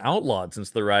Jedi have been outlawed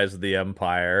since the rise of the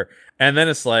Empire, and then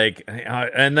it's like,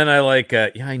 and then I like,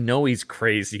 I know he's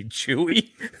crazy,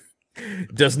 Chewie.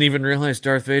 Doesn't even realize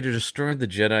Darth Vader destroyed the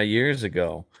Jedi years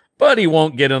ago. But he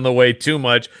won't get in the way too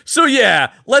much. So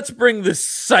yeah, let's bring this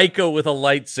psycho with a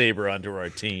lightsaber onto our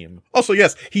team. Also,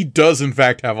 yes, he does in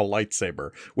fact have a lightsaber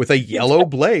with a yellow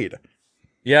blade.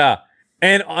 Yeah.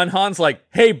 And Han's like,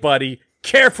 hey, buddy,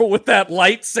 careful with that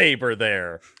lightsaber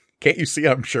there. Can't you see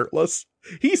I'm shirtless?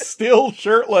 He's still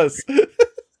shirtless.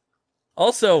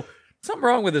 Also, something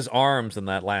wrong with his arms in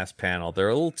that last panel. They're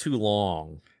a little too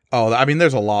long. Oh, I mean,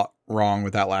 there's a lot wrong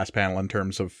with that last panel in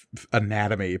terms of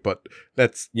anatomy, but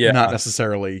that's not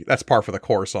necessarily, that's par for the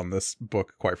course on this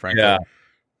book, quite frankly. Yeah.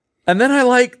 And then I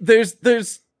like, there's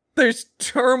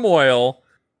turmoil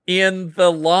in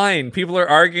the line. People are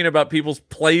arguing about people's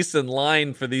place in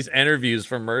line for these interviews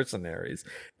for mercenaries.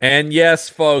 And yes,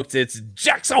 folks, it's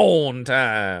Jackson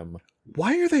time.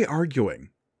 Why are they arguing?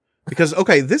 Because,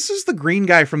 okay, this is the green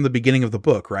guy from the beginning of the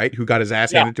book, right? Who got his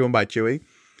ass handed to him by Chewie.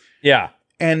 Yeah.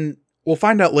 And we'll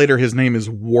find out later his name is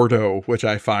Wardo, which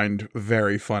I find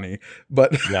very funny.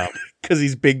 But because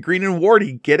he's big, green, and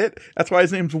warty, get it? That's why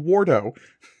his name's Wardo.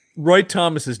 Roy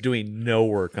Thomas is doing no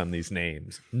work on these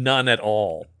names. None at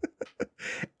all.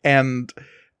 And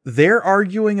they're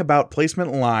arguing about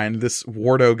placement in line, this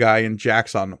Wardo guy and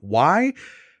Jackson. Why?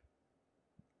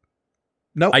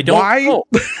 No, I don't know.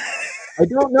 I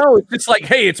don't know. It's just like,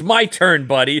 hey, it's my turn,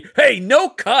 buddy. Hey, no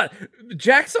cut.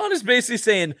 Jackson is basically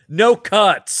saying no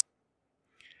cuts.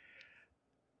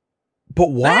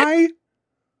 But why?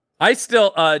 I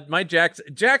still, my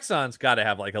Jackson's got to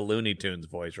have like a Looney Tunes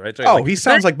voice, right? So like, he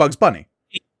sounds like Bugs Bunny.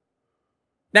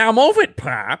 Now move it,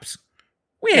 Pops.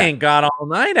 We ain't got all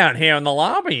night out here in the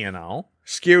lobby, you know.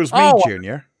 Excuse me,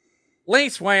 Junior.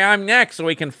 Leastway, I'm next, so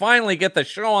we can finally get the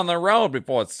show on the road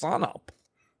before it's sunup.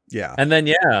 Yeah. And then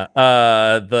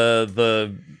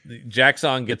the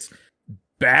Jackson gets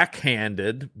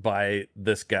backhanded by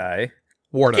this guy.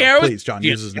 Wardo, please, John,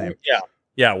 use his name.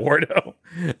 Yeah, Wardo.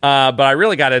 But I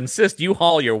really got to insist you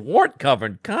haul your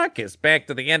wart-covered carcass back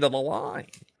to the end of the line.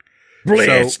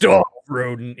 Blast off,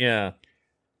 rodent. Yeah.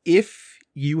 If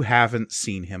you haven't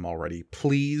seen him already,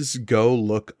 please go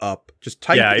look up. Just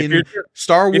type in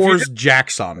Star Wars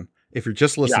Jackson if you're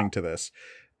just listening to this.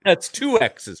 That's 2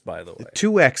 X's, by the way.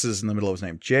 2 X's in the middle of his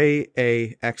name.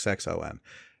 Jaxxon.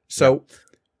 So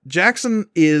Jackson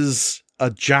is a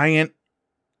giant,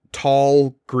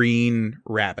 tall, green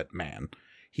rabbit man.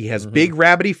 He has big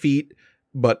rabbity feet,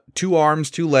 but 2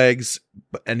 arms, 2 legs,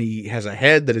 and he has a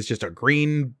head that is just a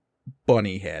green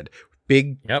bunny head.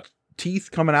 Big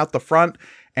teeth coming out the front,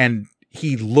 and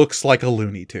he looks like a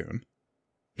Looney Tune.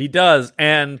 He does.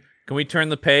 And can we turn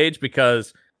the page?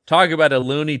 Because talk about a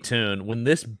Looney Tune, when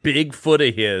this big foot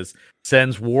of his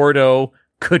sends Wardo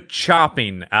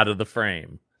ka-chopping out of the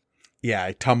frame.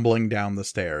 Yeah, tumbling down the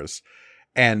stairs.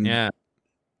 And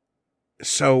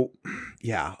so,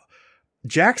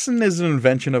 Jackson is an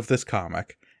invention of this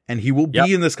comic, and he will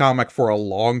be in this comic for a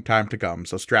long time to come,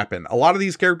 so strap in. A lot of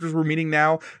these characters we're meeting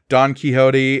now, Don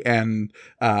Quixote and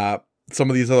some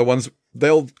of these other ones,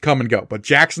 they'll come and go, but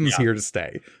Jackson's here to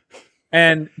stay.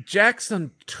 And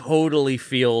Jackson totally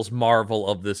feels Marvel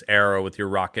of this era with your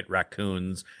Rocket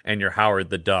Raccoons and your Howard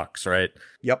the Ducks, right?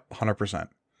 Yep, 100%.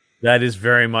 That is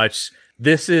very much...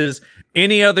 This is...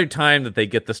 Any other time that they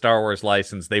get the Star Wars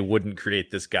license, they wouldn't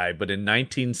create this guy. But in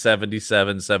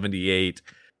 1977, 78...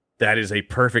 that is a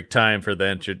perfect time for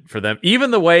them. Even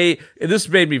the way, this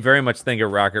made me very much think of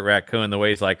Rocket Raccoon, the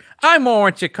way he's like, I'm more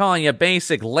what you call your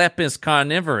basic lepus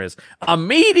carnivorous, a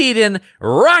meat-eating,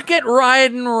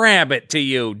 rocket-riding rabbit to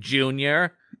you,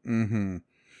 Junior. Mm-hmm.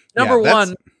 Number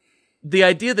one, the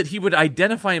idea that he would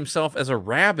identify himself as a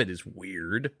rabbit is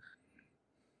weird.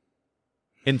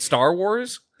 In Star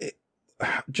Wars?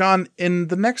 John, in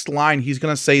the next line, he's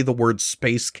going to say the word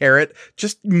space carrot.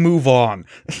 Just move on.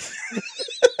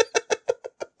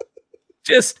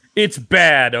 It's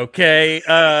bad, okay?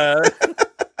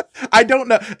 I don't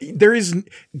know.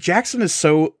 Jackson is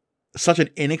such an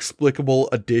inexplicable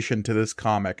addition to this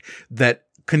comic that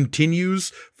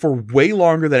continues for way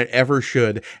longer than it ever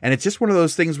should. And it's just one of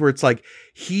those things where it's like,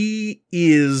 he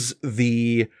is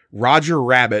the Roger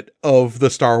Rabbit of the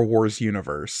Star Wars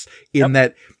universe, in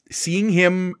that seeing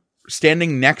him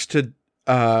standing next to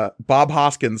Bob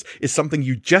Hoskins is something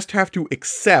you just have to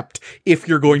accept if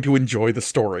you're going to enjoy the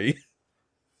story.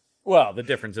 Well, the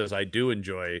difference is I do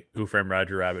enjoy Who Framed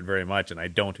Roger Rabbit very much, and I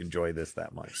don't enjoy this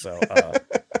that much. So,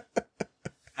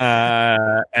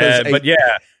 but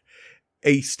yeah.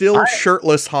 A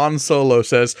shirtless Han Solo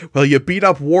says, well, you beat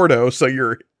up Wardo, so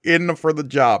you're in for the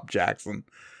job, Jackson.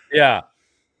 Yeah.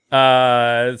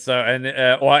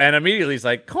 And immediately he's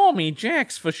like, call me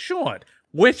Jax for short,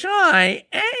 which I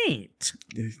ain't.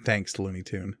 Thanks, Looney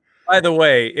Tune. By the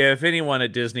way, if anyone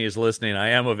at Disney is listening, I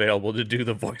am available to do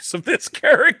the voice of this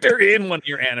character in one of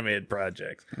your animated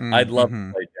projects. I'd love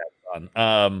to play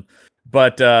Jackson.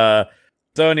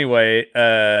 So anyway,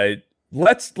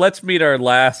 let's meet our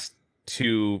last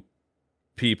 2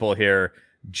 people here.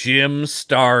 Jim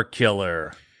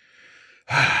Starkiller.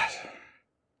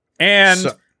 And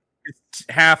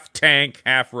half tank,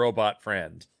 half robot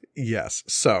friend. Yes.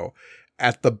 So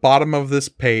at the bottom of this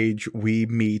page, we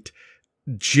meet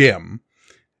Jim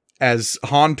as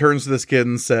Han turns to this kid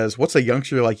and says, what's a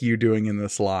youngster like you doing in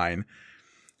this line?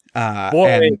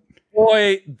 Boy,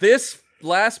 this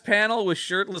last panel with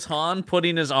shirtless Han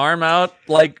putting his arm out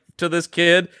like to this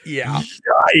kid. Yeah.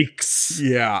 Yikes.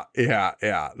 Yeah.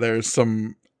 There's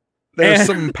some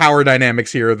power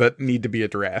dynamics here that need to be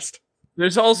addressed.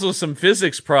 There's also some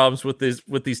physics problems with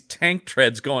these tank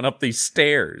treads going up these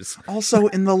stairs. Also,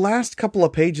 in the last couple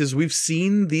of pages, we've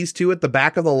seen these two at the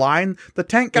back of the line. The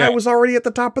tank guy was already at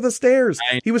the top of the stairs.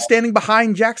 He was standing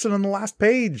behind Jackson on the last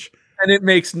page. And it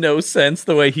makes no sense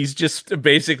the way he's just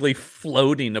basically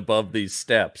floating above these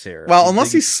steps here. Well,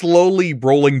 unless he's slowly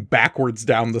rolling backwards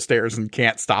down the stairs and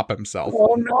can't stop himself.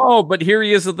 Oh, no, but here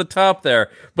he is at the top there.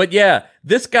 But yeah,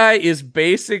 this guy is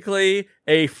basically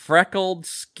a freckled,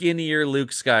 skinnier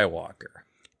Luke Skywalker.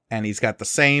 And he's got the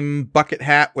same bucket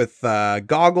hat with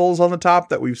goggles on the top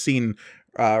that we've seen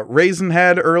Raisin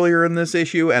had earlier in this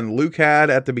issue, and Luke had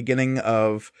at the beginning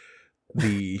of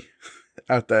the...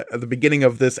 at the beginning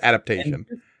of this adaptation.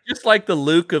 And just like the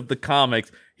Luke of the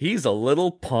comics, he's a little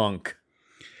punk.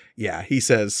 Yeah, he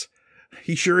says,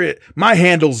 he sure is. My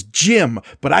handle's Jim,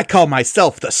 but I call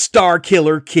myself the Star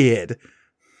Killer Kid.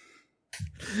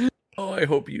 Oh, I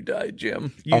hope you die,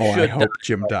 Jim. I hope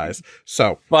Jim dies.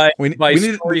 So, by we story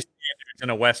need standards in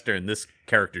a Western, this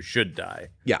character should die.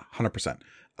 Yeah, 100%.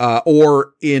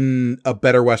 Or in a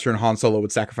better Western, Han Solo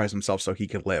would sacrifice himself so he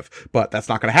could live. But that's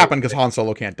not going to happen because Han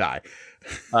Solo can't die.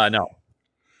 No.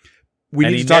 We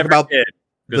need to talk about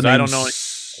the name I don't know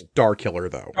Star Killer,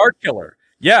 though. Star Killer.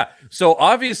 Yeah. So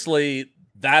obviously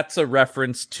that's a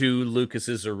reference to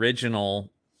Lucas's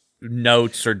original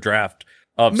notes or draft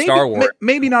of Star Wars.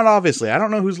 Maybe not obviously. I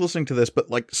don't know who's listening to this, but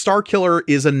like Star Killer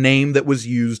is a name that was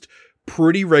used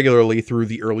pretty regularly through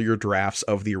the earlier drafts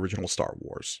of the original Star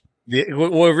Wars.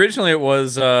 Well, originally it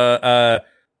was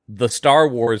the Star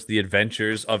Wars: The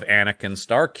Adventures of Anakin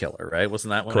Starkiller, right? Wasn't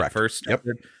that when Correct. it first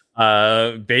started?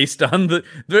 Yep. Based on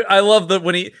I love that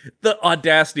the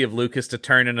audacity of Lucas to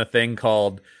turn in a thing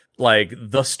called like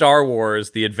the Star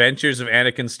Wars: The Adventures of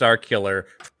Anakin Starkiller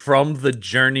from the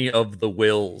Journey of the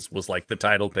Wills was like the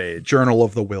title page. Journal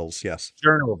of the Wills, yes.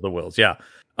 Journal of the Wills, yeah.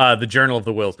 The Journal of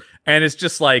the Wills, and it's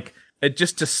just like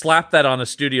just to slap that on a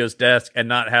studio's desk and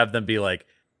not have them be like,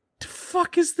 the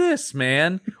fuck is this,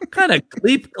 man? What kind of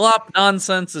bleep glop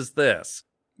nonsense is this?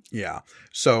 Yeah.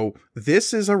 So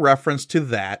this is a reference to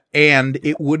that, and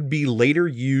it would be later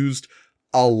used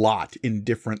a lot in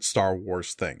different Star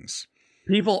Wars things.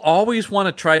 People always want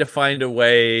to try to find a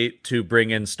way to bring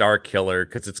in Star Killer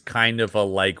because it's kind of a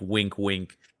like wink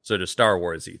wink sort of Star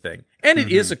Warsy thing. And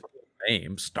it is a cool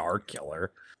name, Star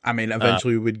Killer. I mean,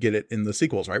 eventually we'd get it in the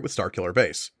sequels, right? With Star Killer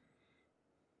Base.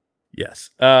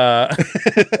 Yes.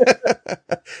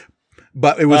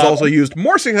 But it was also used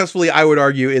more successfully, I would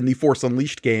argue, in the Force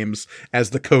Unleashed games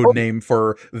as the code name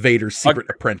for Vader's secret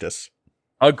apprentice.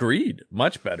 Agreed.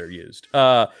 Much better used.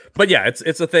 But yeah,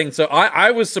 it's a thing. So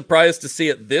I was surprised to see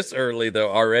it this early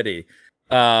though already.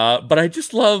 But I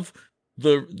just love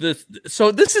this.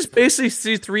 So this is basically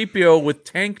C-3PO with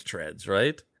tank treads,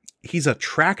 right? He's a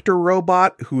tractor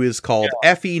robot who is called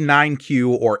FE9Q,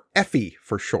 or Effie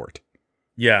for short.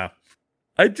 Yeah.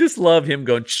 I just love him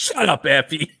going, shut up,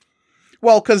 Effie.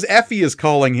 Well, because Effie is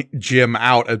calling Jim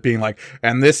out at being like,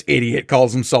 and this idiot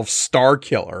calls himself Star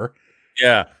Killer.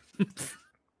 Yeah.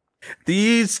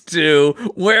 These two,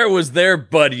 where was their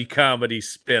buddy comedy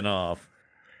spinoff?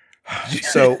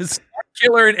 So Star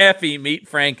Killer and Effie meet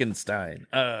Frankenstein.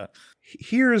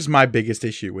 Here's my biggest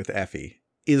issue with Effie.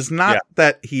 Is not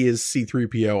that he is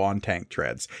C-3PO on tank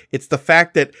treads. It's the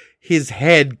fact that his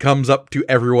head comes up to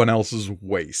everyone else's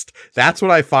waist. That's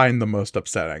what I find the most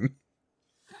upsetting.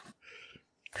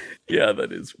 Yeah,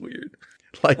 that is weird.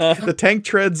 Like, the tank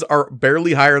treads are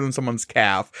barely higher than someone's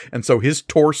calf, and so his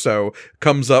torso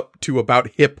comes up to about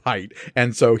hip height,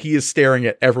 and so he is staring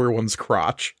at everyone's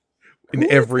crotch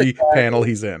in every panel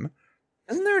he's in.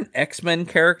 Isn't there an X-Men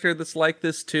character that's like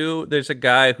this too? There's a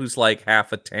guy who's like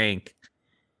half a tank.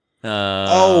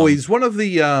 He's one of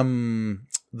the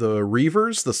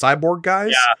Reavers, the cyborg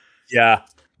guys. Yeah.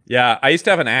 I used to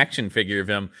have an action figure of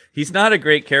him. He's not a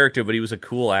great character, but he was a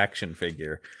cool action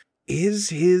figure. Is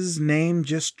his name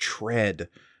just Tread?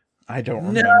 I don't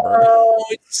remember. No,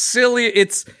 it's silly.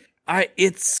 It's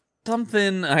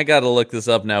something. I gotta look this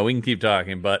up now. We can keep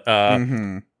talking, but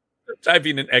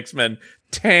typing in X-Men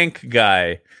tank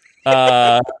guy.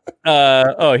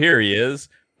 Here he is.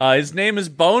 His name is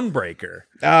Bonebreaker.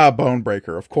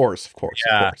 Bonebreaker, of course.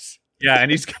 Yeah,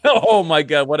 and he's oh my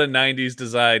god, what a 90s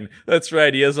design. That's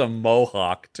right, he has a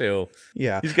mohawk too.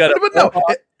 Yeah. He's got a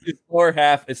mohawk. His lower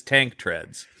half is tank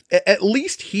treads. At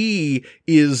least he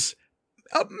is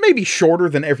maybe shorter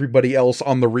than everybody else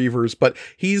on the Reavers, but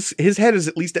his head is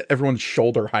at least at everyone's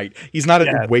shoulder height. He's not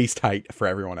at waist height for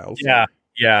everyone else.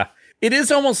 Yeah. It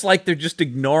is almost like they're just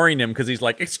ignoring him because he's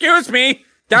like, excuse me,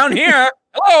 down here.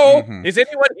 Hello, is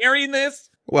anyone hearing this?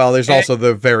 Well, there's also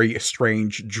the very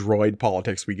strange droid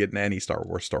politics we get in any Star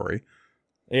Wars story.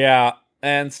 Yeah,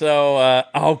 And so,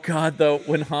 oh God, though,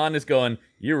 when Han is going,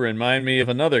 you remind me of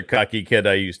another cocky kid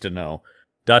I used to know. ...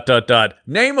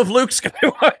 Name of Luke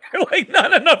Skywalker. Like,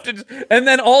 not enough to just... And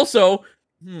then also,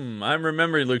 I'm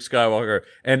remembering Luke Skywalker.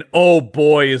 And oh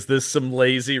boy, is this some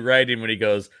lazy writing when he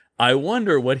goes, I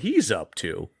wonder what he's up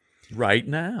to right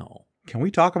now. Can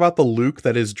we talk about the Luke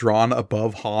that is drawn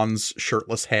above Han's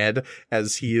shirtless head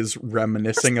as he is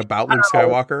reminiscing about Luke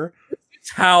Skywalker?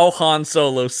 It's how Han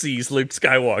Solo sees Luke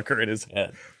Skywalker in his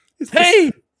head.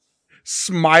 Hey!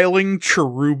 Smiling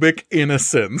cherubic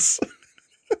innocence.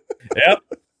 Yep,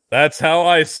 that's how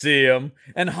I see him.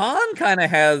 And Han kind of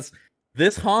has...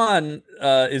 This Han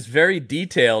is very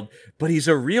detailed, but he's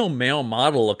a real male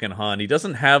model looking Han. He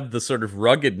doesn't have the sort of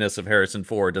ruggedness of Harrison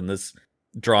Ford in this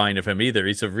drawing of him either.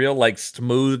 He's a real, like,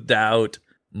 smoothed out...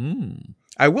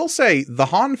 I will say, the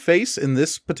Han face in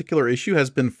this particular issue has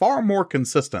been far more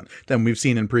consistent than we've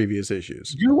seen in previous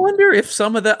issues. You wonder if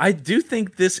some of that... I do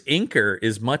think this inker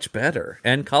is much better,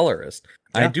 and colorist.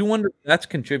 Yeah. I do wonder if that's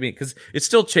contributing, because it's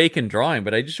still Chaykin drawing,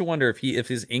 but I just wonder if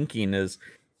his inking is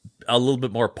a little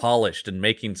bit more polished and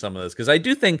making some of this, because I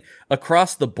do think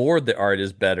across the board the art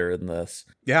is better in this.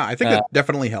 Yeah, I think it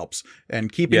definitely helps,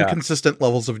 and keeping consistent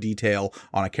levels of detail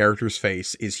on a character's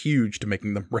face is huge to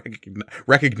making them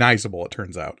recognizable, it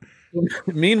turns out.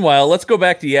 Meanwhile, let's go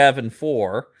back to Yavin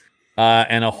 4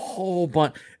 and a whole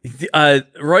bunch.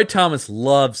 Roy Thomas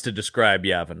loves to describe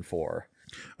Yavin 4.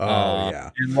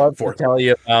 Yeah, and loves to tell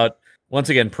you about, once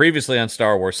again, previously on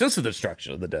Star Wars, since the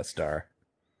destruction of the Death Star.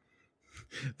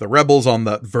 The rebels on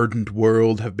the verdant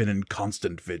world have been in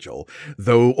constant vigil,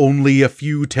 though only a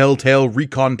few telltale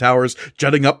recon towers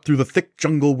jutting up through the thick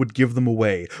jungle would give them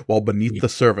away, while beneath the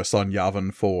surface on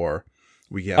Yavin 4.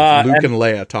 We have Luke and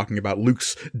Leia talking about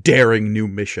Luke's daring new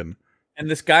mission. And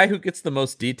this guy who gets the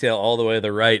most detail all the way to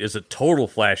the right is a total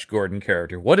Flash Gordon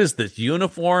character. What is this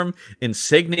uniform,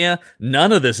 insignia?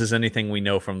 None of this is anything we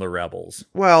know from the Rebels.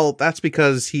 Well, that's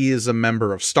because he is a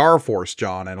member of Star Force,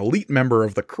 John, an elite member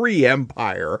of the Kree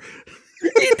Empire.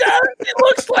 He does. He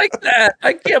looks like that.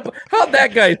 I can't. How'd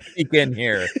that guy sneak in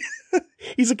here?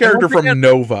 He's a character from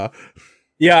Nova.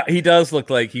 Yeah, he does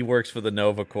look like he works for the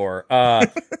Nova Corps.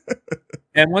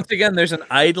 And once again, there's an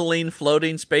idling,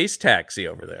 floating space taxi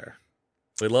over there.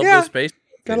 We love the space.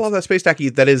 Gotta love that space taxi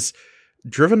that is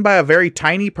driven by a very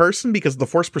tiny person, because the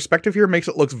force perspective here makes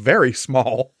it look very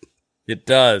small. It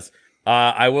does.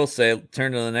 I will say,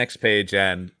 turn to the next page,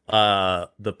 and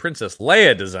the Princess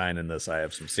Leia design in this I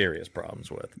have some serious problems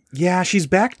with. Yeah, she's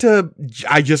back to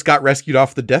I just got rescued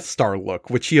off the Death Star look,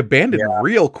 which she abandoned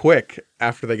real quick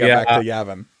after they got back to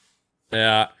Yavin.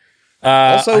 Yeah.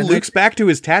 Also, Luke's back to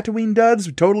his Tatooine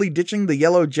duds, totally ditching the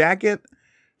yellow jacket.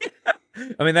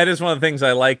 I mean, that is one of the things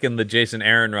I like in the Jason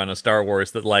Aaron run of Star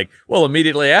Wars, that, like, well,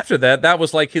 immediately after that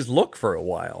was like his look for a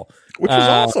while. Which was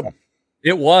awesome.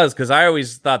 It was, because I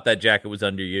always thought that jacket was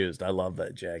underused. I love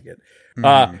that jacket.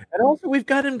 And also, we've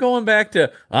got him going back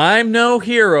to, I'm no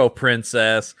hero,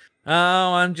 princess. Oh,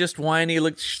 I'm just whiny.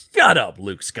 Shut up,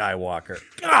 Luke Skywalker.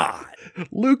 God.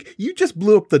 Luke, you just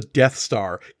blew up the Death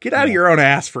Star. Get out of your own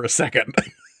ass for a second.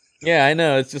 Yeah, I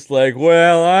know. It's just like,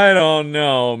 well, I don't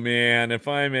know, man, if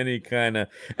I'm any kind of...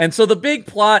 And so the big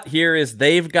plot here is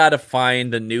they've got to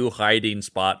find a new hiding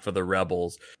spot for the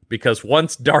rebels, because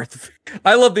once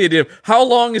I love the idea of, how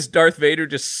long is Darth Vader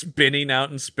just spinning out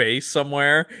in space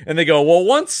somewhere? And they go, well,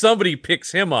 once somebody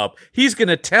picks him up, he's going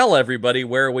to tell everybody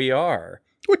where we are.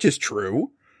 Which is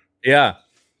true. Yeah.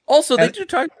 Also, did you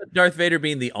talk about Darth Vader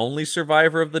being the only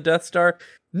survivor of the Death Star?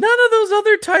 None of those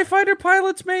other TIE fighter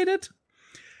pilots made it.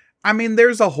 I mean,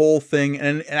 there's a whole thing,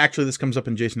 and actually this comes up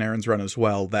in Jason Aaron's run as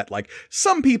well, that, like,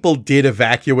 some people did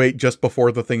evacuate just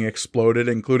before the thing exploded,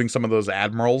 including some of those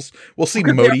admirals. We'll see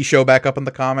Modi show back up in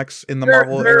the comics in the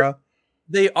Marvel era.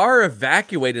 They are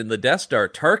evacuated in the Death Star.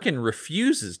 Tarkin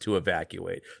refuses to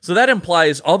evacuate. So that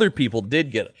implies other people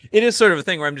did get it. It is sort of a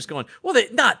thing where I'm just going, well,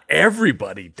 not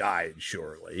everybody died,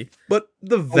 surely. But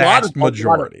the vast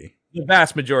majority. The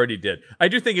vast majority did. I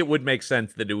do think it would make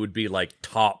sense that it would be like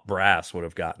top brass would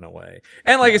have gotten away.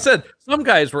 And like I said, some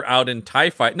guys were out in TIE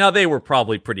fight. Now, they were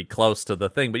probably pretty close to the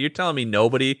thing, but you're telling me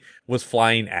nobody was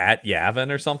flying at Yavin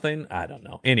or something? I don't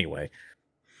know. Anyway.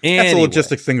 That's a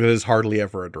logistics thing that is hardly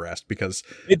ever addressed, because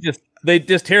they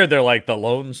just hear they're like the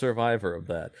lone survivor of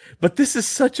that. But this is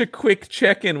such a quick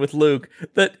check-in with Luke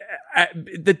that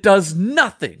does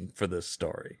nothing for this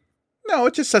story. No,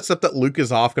 it just sets up that Luke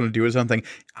is off going to do his own thing.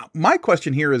 My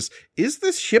question here is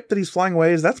this ship that he's flying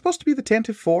away, is that supposed to be the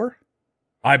Tantive 4?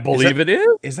 I believe it is.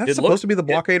 Is that supposed to be the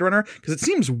blockade runner? Because it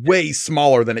seems way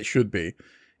smaller than it should be.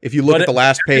 If you look at the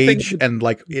last page and,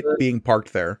 like, it being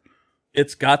parked there.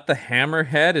 It's got the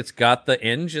hammerhead. It's got the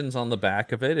engines on the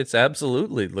back of it. It's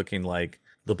absolutely looking like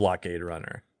the Blockade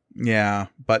Runner. Yeah,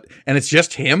 and it's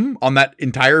just him on that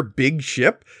entire big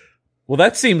ship? Well,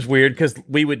 that seems weird because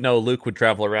we would know Luke would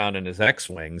travel around in his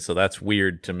X-Wing, so that's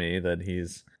weird to me that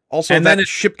he's... Also, and that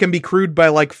ship can be crewed by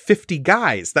like 50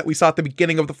 guys that we saw at the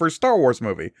beginning of the first Star Wars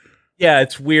movie. Yeah,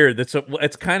 it's weird.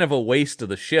 It's kind of a waste of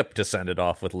the ship to send it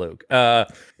off with Luke.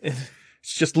 It's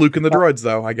just Luke and the droids,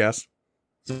 though, I guess.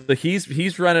 So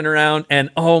he's running around, and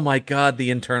oh my god,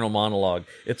 the internal monologue.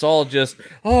 It's all just,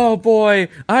 oh boy,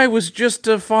 I was just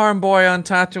a farm boy on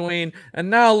Tatooine, and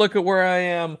now look at where I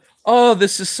am. Oh,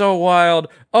 this is so wild.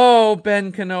 Oh,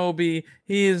 Ben Kenobi,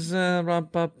 he's...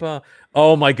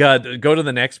 Oh my god, go to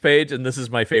the next page, and this is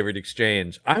my favorite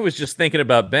exchange. I was just thinking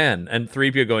about Ben, and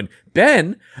 3PO going,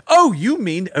 Ben? Oh, you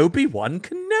mean Obi-Wan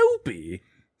Kenobi?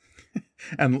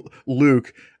 And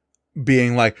Luke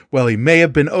being like, well, he may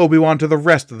have been Obi-Wan to the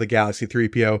rest of the galaxy,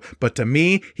 3PO, but to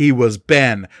me, he was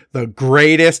Ben, the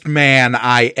greatest man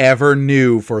I ever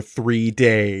knew for 3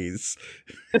 days.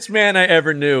 This man I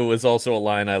ever knew was also a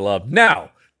line I love.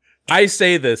 Now, I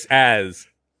say this as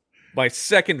my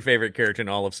second favorite character in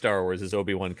all of Star Wars is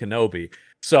Obi-Wan Kenobi.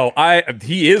 So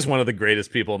he is one of the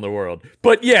greatest people in the world.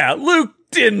 But yeah, Luke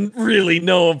didn't really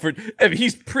know him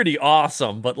he's pretty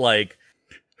awesome, but like...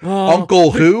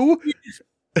 Uncle who?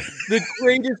 The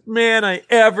greatest man I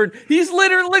ever... He's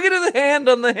literally looking at the hand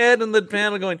on the head and the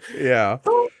panel going, yeah.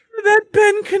 Oh, that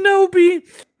Ben Kenobi.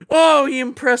 Oh, he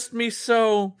impressed me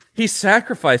so. He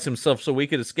sacrificed himself so we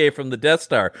could escape from the Death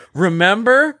Star.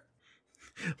 Remember?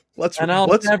 I'll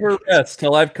never rest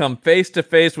till I've come face to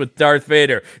face with Darth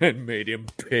Vader and made him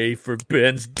pay for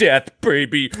Ben's death,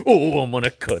 baby. Oh, I'm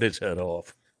gonna cut his head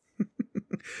off.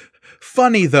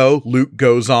 Funny, though, Luke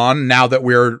goes on, now that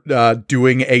we're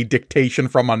doing a dictation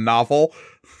from a novel.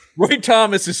 Roy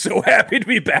Thomas is so happy to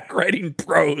be back writing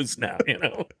prose now, you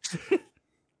know.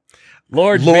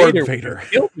 Lord Vader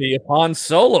killed me if Han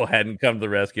Solo hadn't come to the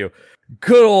rescue.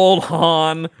 Good old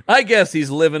Han. I guess he's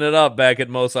living it up back at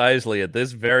Mos Eisley at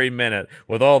this very minute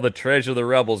with all the treasure the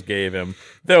rebels gave him.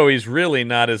 Though he's really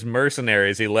not as mercenary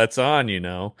as he lets on, you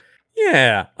know.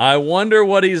 Yeah, I wonder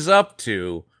what he's up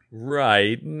to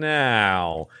right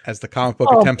now. As the comic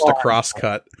book attempts to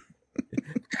cross-cut.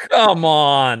 Come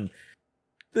on.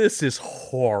 This is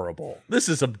horrible. This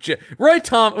is Roy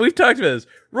Thomas. We've talked about this.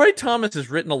 Roy Thomas has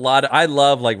written a lot. I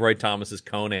love like Roy Thomas's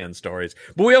Conan stories,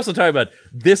 but we also talk about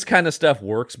this kind of stuff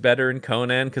works better in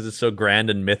Conan because it's so grand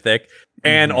and mythic,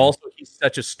 and also he's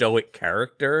such a stoic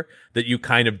character that you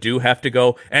kind of do have to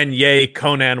go. And yay,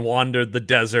 Conan wandered the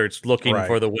deserts looking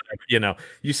for the whatever. You know,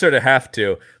 you sort of have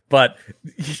to. But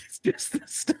just this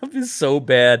stuff is so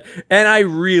bad. And I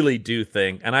really do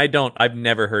think, and I've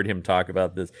never heard him talk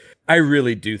about this. I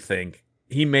really do think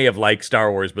he may have liked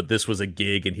Star Wars, but this was a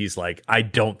gig. And he's like, I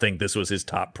don't think this was his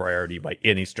top priority by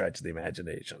any stretch of the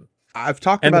imagination. I've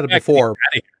talked about it before.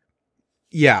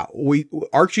 Yeah,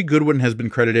 Archie Goodwin has been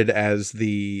credited as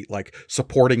the like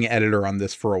supporting editor on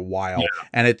this for a while.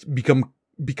 And it's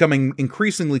becoming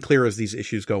increasingly clear as these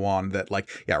issues go on that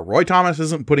Roy Thomas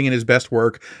isn't putting in his best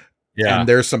work. Yeah. And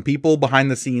there's some people behind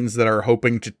the scenes that are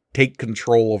hoping to take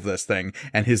control of this thing.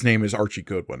 And his name is Archie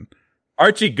Goodwin.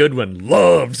 Archie Goodwin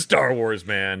loves Star Wars,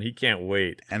 man. He can't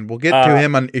wait. And we'll get to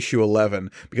him on issue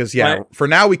 11 because for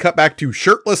now we cut back to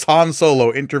shirtless Han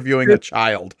Solo interviewing a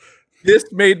child. This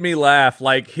made me laugh.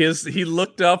 Like he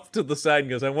looked up to the side and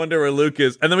goes, I wonder where Luke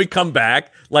is. And then we come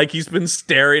back like he's been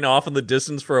staring off in the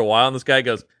distance for a while. And this guy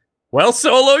goes, well,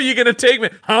 Solo, you going to take me?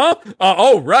 Huh?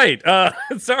 Oh, right.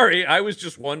 Sorry. I was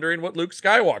just wondering what Luke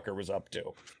Skywalker was up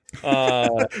to.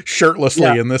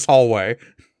 Shirtlessly in this hallway.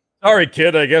 Sorry,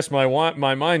 kid. I guess my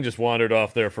mind just wandered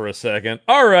off there for a second.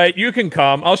 All right. You can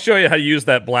come. I'll show you how to use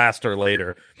that blaster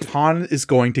later. Han is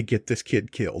going to get this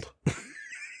kid killed.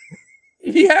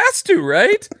 He has to,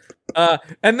 right?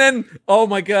 And then, oh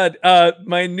my God,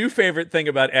 my new favorite thing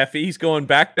about Effie, he's going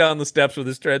back down the steps with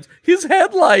his treads, his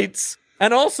headlights.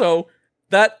 And also,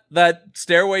 that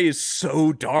stairway is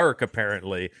so dark,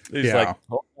 apparently. He's like,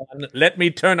 hold on, let me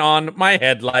turn on my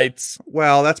headlights.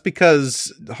 Well, that's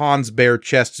because Han's bare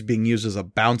chest is being used as a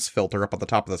bounce filter up at the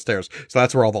top of the stairs. So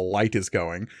that's where all the light is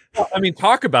going. Well, I mean,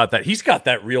 talk about that. He's got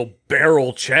that real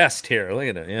barrel chest here. Look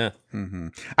at it, yeah. Mm-hmm.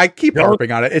 I keep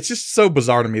harping on it. It's just so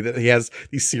bizarre to me that he has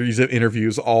these series of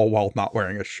interviews all while not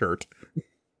wearing a shirt.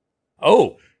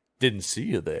 Oh, didn't see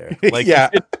you there. Like, yeah.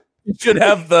 He should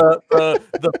have the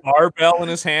barbell in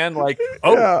his hand, like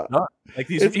like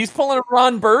he's pulling a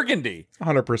Ron Burgundy,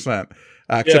 100%.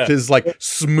 Except his like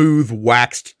smooth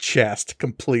waxed chest,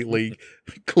 completely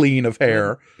clean of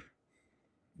hair.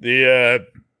 The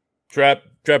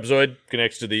Trapezoid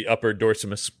connects to the upper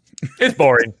dorsimus. It's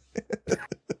boring.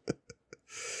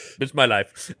 It's my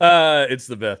life. It's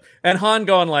the best. And Han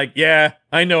going like, yeah,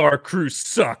 I know our crew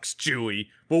sucks, Chewie,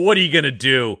 but what are you going to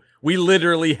do? We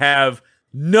literally have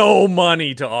no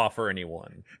money to offer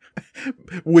anyone.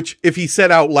 Which, if he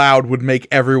said out loud, would make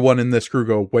everyone in this crew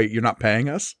go, wait, you're not paying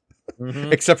us?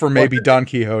 Mm-hmm. Except for maybe Don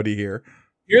Quixote here.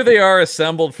 Here they are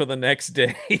assembled for the next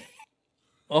day.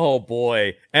 Oh,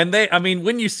 boy. And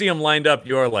when you see them lined up,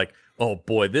 you're like, oh,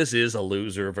 boy, this is a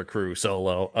loser of a crew,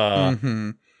 Solo.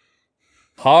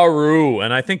 Haru.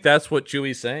 And I think that's what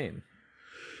Chewie's saying.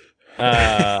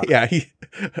 Yeah,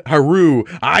 Haru.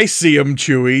 I see him,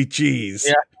 Chewie. Jeez.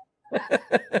 Yeah.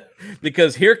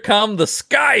 Because here come the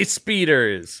Sky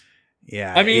Speeders.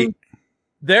 Yeah. I mean,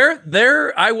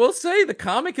 they're I will say the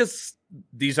comic is,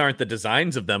 these aren't the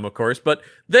designs of them, of course, but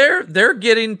they're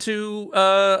getting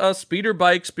to speeder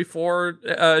bikes before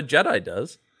Jedi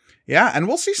does. Yeah, and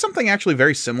we'll see something actually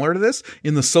very similar to this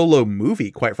in the Solo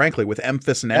movie, quite frankly, with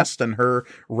Emphas Nest and her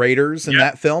raiders in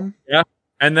that film. Yeah.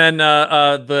 And then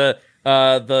the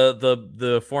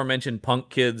aforementioned punk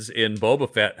kids in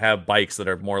Boba Fett have bikes that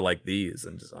are more like these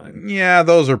in design. Yeah,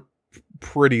 those are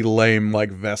pretty lame,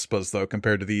 like Vespas, though,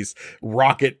 compared to these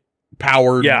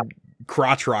rocket-powered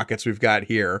crotch rockets we've got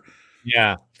here.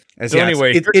 Yeah.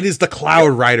 Anyway, it is the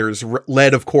Cloud Riders,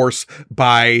 led, of course,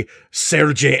 by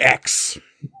Sergei X.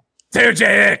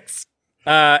 Sergei X!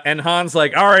 And Han's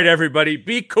like, all right, everybody,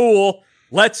 be cool.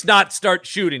 Let's not start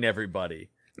shooting everybody.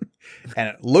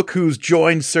 And look who's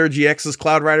joined Sergei X's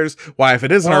Cloud Riders. Why, if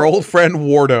it isn't our old friend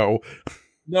Wardo.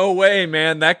 No way,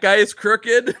 man. That guy is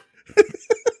crooked.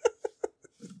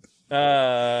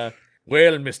 Well,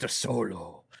 Mr.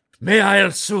 Solo, may I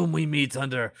assume we meet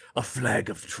under a flag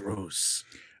of truce?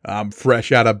 I'm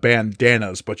fresh out of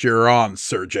bandanas, but you're on,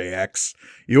 Sergei X.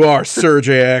 You are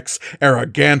Sergei X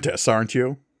Arrogantus, aren't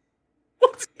you?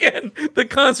 Once again, the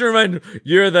constant reminder,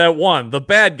 you're that one, the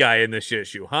bad guy in this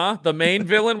issue, huh? The main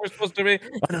villain we're supposed to be?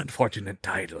 An unfortunate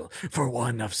title for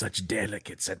one of such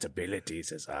delicate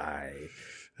sensibilities as I.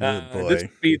 Oh boy.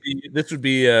 This would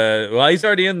be well, he's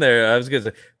already in there. I was going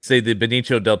to say the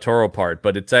Benicio del Toro part,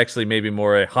 but it's actually maybe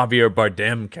more a Javier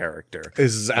Bardem character.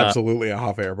 This is absolutely a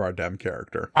Javier Bardem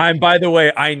character. By the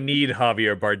way, I need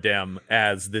Javier Bardem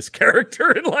as this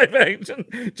character in live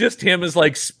action. Just him as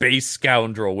like space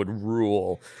scoundrel would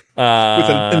rule. With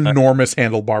an enormous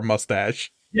handlebar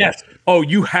mustache. Yes. Oh,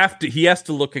 you have to. He has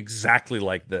to look exactly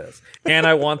like this. And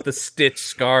I want the stitch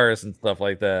scars and stuff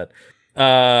like that.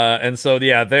 And so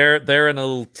yeah, they're in a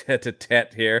little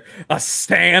tete-a-tete here. A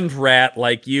sand rat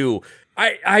like you.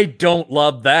 I don't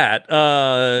love that.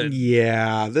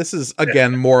 Yeah, this is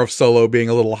again more of Solo being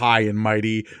a little high and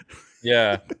mighty.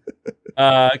 Yeah.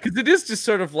 Because it is just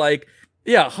sort of like,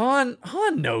 yeah, Han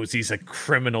knows he's a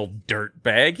criminal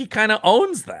dirtbag. He kind of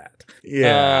owns that.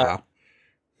 Yeah.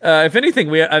 If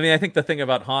anything, I think the thing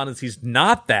about Han is he's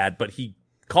not that, but he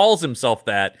calls himself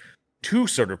that to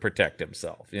sort of protect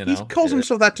himself, you know? He calls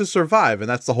himself that to survive, and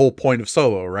that's the whole point of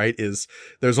Solo, right? Is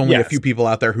there's only a few people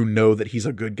out there who know that he's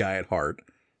a good guy at heart.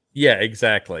 Yeah,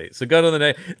 exactly. So go to the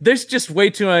next. There's just way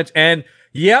too much, and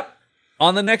yep,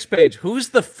 on the next page, who's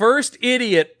the first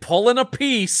idiot pulling a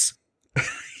piece?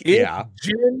 Yeah.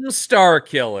 Jim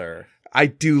Starkiller. I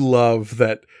do love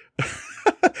that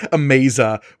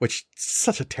Amaza, which is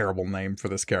such a terrible name for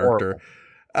this character,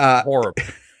 Horrible.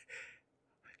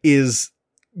 is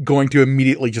going to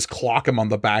immediately just clock him on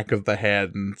the back of the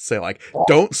head and say like,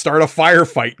 don't start a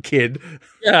firefight, kid.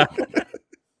 Yeah.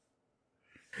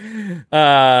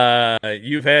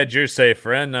 You've had your say,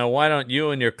 friend. Now why don't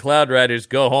you and your Cloud Riders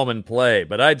go home and play?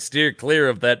 But I'd steer clear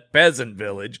of that peasant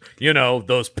village. You know,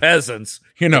 those peasants.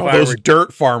 You know, those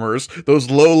dirt farmers, those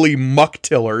lowly muck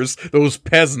tillers, those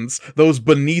peasants, those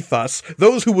beneath us,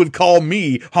 those who would call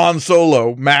me Han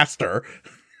Solo master.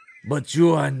 But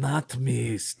you are not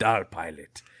me, Star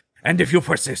Pilot. And if you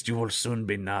persist, you will soon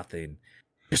be nothing.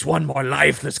 Just one more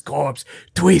lifeless corpse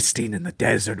twisting in the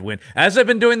desert wind. As I've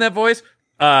been doing that voice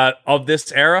of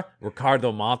this era,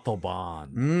 Ricardo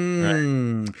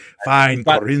Montalban. Right? Fine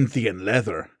Corinthian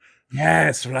leather.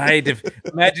 Yes, right.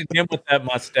 Imagine him with that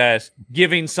mustache,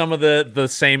 giving some of the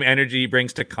same energy he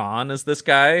brings to Khan as this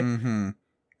guy. Mm-hmm.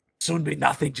 Soon be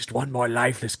nothing, just one more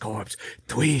lifeless corpse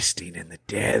twisting in the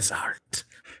desert.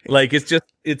 Like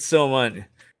it's so much.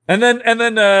 And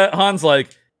then Han's like,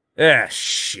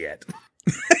 shit.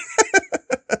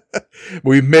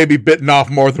 We've maybe bitten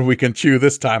off more than we can chew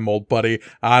this time, old buddy.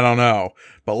 I don't know.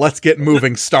 But let's get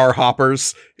moving, Star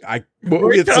Hoppers.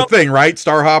 It's a thing, right?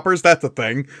 Star Hoppers, that's a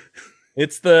thing.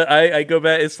 I go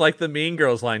back. It's like the Mean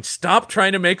Girls line. Stop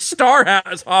trying to make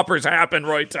hoppers happen,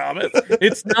 Roy Thomas.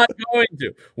 It's not going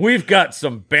to. We've got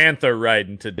some bantha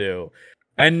riding to do.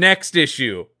 And next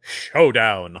issue,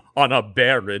 Showdown on a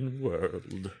Barren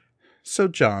World. So,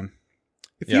 John,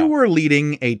 if you were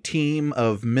leading a team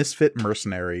of misfit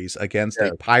mercenaries against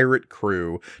a pirate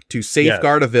crew to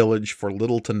safeguard a village for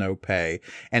little to no pay,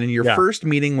 and in your first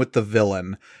meeting with the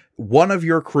villain, one of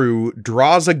your crew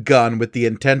draws a gun with the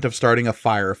intent of starting a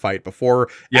firefight before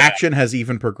action has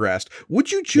even progressed,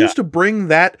 would you choose to bring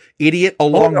that idiot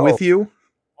along with you?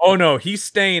 Oh no, he's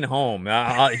staying home.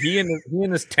 He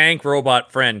and his tank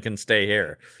robot friend can stay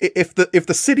here. If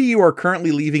the city you are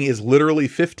currently leaving is literally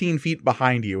 15 feet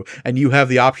behind you, and you have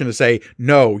the option to say,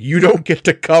 no, you don't get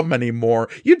to come anymore,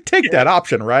 you'd take that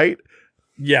option, right?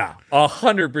 Yeah,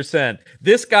 100%.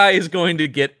 This guy is going to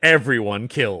get everyone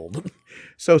killed.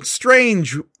 So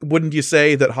strange, wouldn't you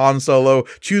say, that Han Solo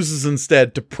chooses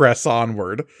instead to press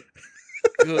onward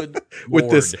Good with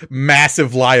Lord. this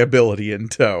massive liability in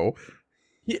tow.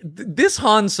 This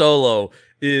Han Solo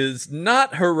is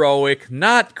not heroic,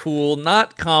 not cool,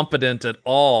 not competent at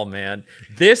all, man.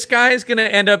 This guy is going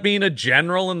to end up being a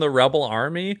general in the Rebel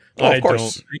Army? Oh, of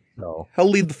course. Don't think so. He'll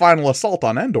lead the final assault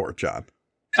on Endor, John.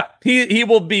 He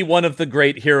will be one of the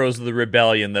great heroes of the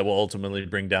rebellion that will ultimately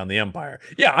bring down the Empire.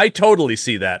 Yeah, I totally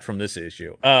see that from this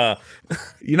issue.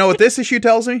 You know what this issue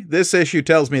tells me? This issue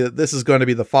tells me that this is going to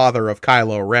be the father of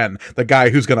Kylo Ren, the guy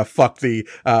who's going to fuck the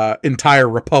entire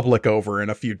Republic over in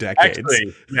a few decades.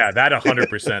 Actually, yeah, that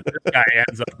 100%. This guy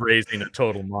ends up raising a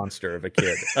total monster of a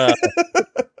kid.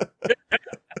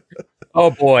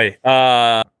 Oh boy.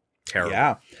 Terrible.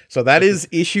 Yeah. So that is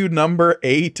issue number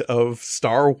 8 of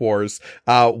Star Wars.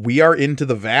 We are into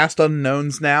the vast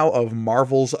unknowns now of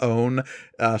Marvel's own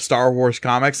Star Wars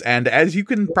comics. And as you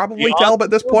can probably tell by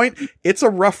this point, it's a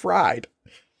rough ride.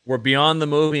 We're beyond the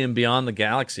movie and beyond the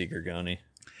galaxy, Gergoni.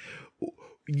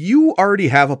 You already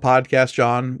have a podcast,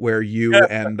 John, where you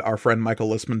and our friend Michael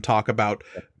Listman talk about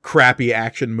crappy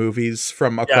action movies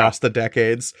from across the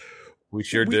decades. We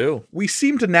sure do. We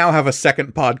seem to now have a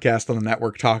second podcast on the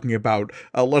network talking about,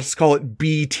 let's call it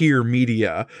B-tier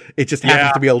media. It just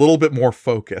happens to be a little bit more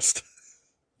focused.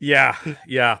 Yeah.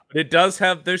 It does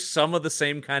have, there's some of the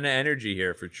same kind of energy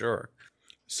here for sure.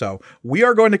 So we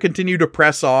are going to continue to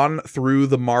press on through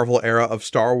the Marvel era of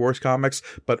Star Wars comics,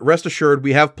 but rest assured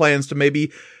we have plans to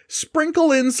maybe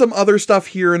sprinkle in some other stuff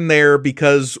here and there,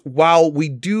 because while we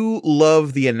do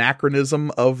love the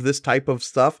anachronism of this type of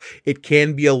stuff, it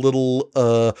can be a little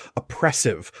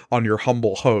oppressive on your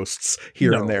humble hosts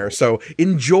here and there. So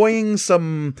enjoying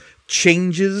some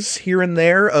changes here and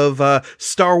there of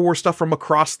Star Wars stuff from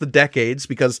across the decades,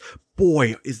 because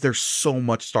boy, is there so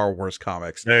much Star Wars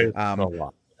comics. There's a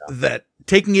lot. That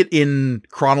taking it in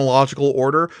chronological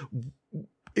order,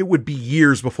 it would be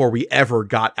years before we ever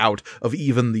got out of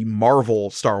even the Marvel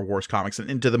Star Wars comics and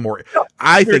into the more,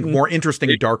 I think, more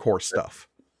interesting Dark Horse stuff.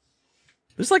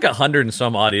 There's like 100 and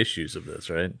some odd issues of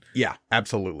this, right? Yeah,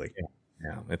 absolutely.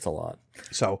 Yeah, it's a lot.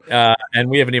 So,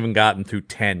 and we haven't even gotten through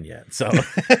 10 yet. So,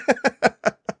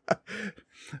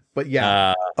 but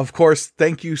yeah, of course,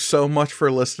 thank you so much for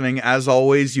listening. As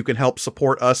always, you can help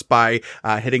support us by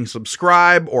hitting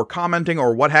subscribe or commenting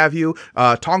or what have you.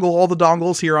 Toggle all the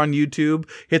dongles here on YouTube.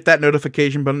 Hit that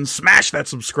notification button. Smash that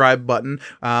subscribe button.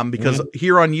 Because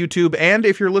here on YouTube, and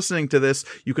if you're listening to this,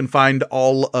 you can find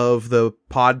all of the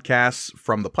podcasts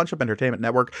from the Punch Up Entertainment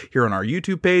Network here on our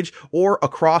YouTube page or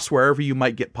across wherever you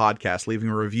might get podcasts. Leaving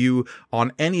a review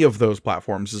on any of those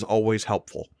platforms is always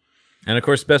helpful. And of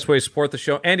course, the best way to support the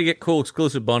show and to get cool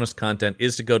exclusive bonus content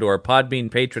is to go to our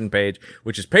Podbean patron page,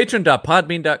 which is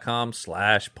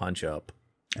patron.podbean.com/punchup.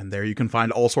 And there you can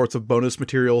find all sorts of bonus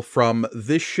material from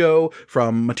this show,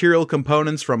 from material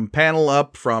components, from Panel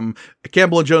Up, from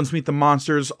Campbell and Jones Meet the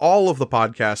Monsters. All of the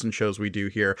podcasts and shows we do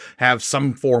here have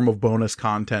some form of bonus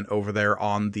content over there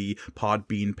on the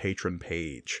Podbean patron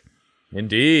page.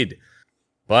 Indeed.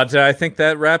 But I think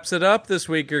that wraps it up this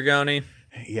week, Gergoni.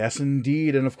 Yes,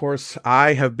 indeed. And of course,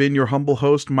 I have been your humble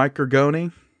host, Mike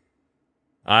Gergoni.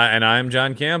 And I'm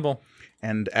John Campbell.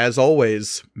 And as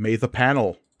always, may the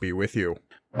panel be with you.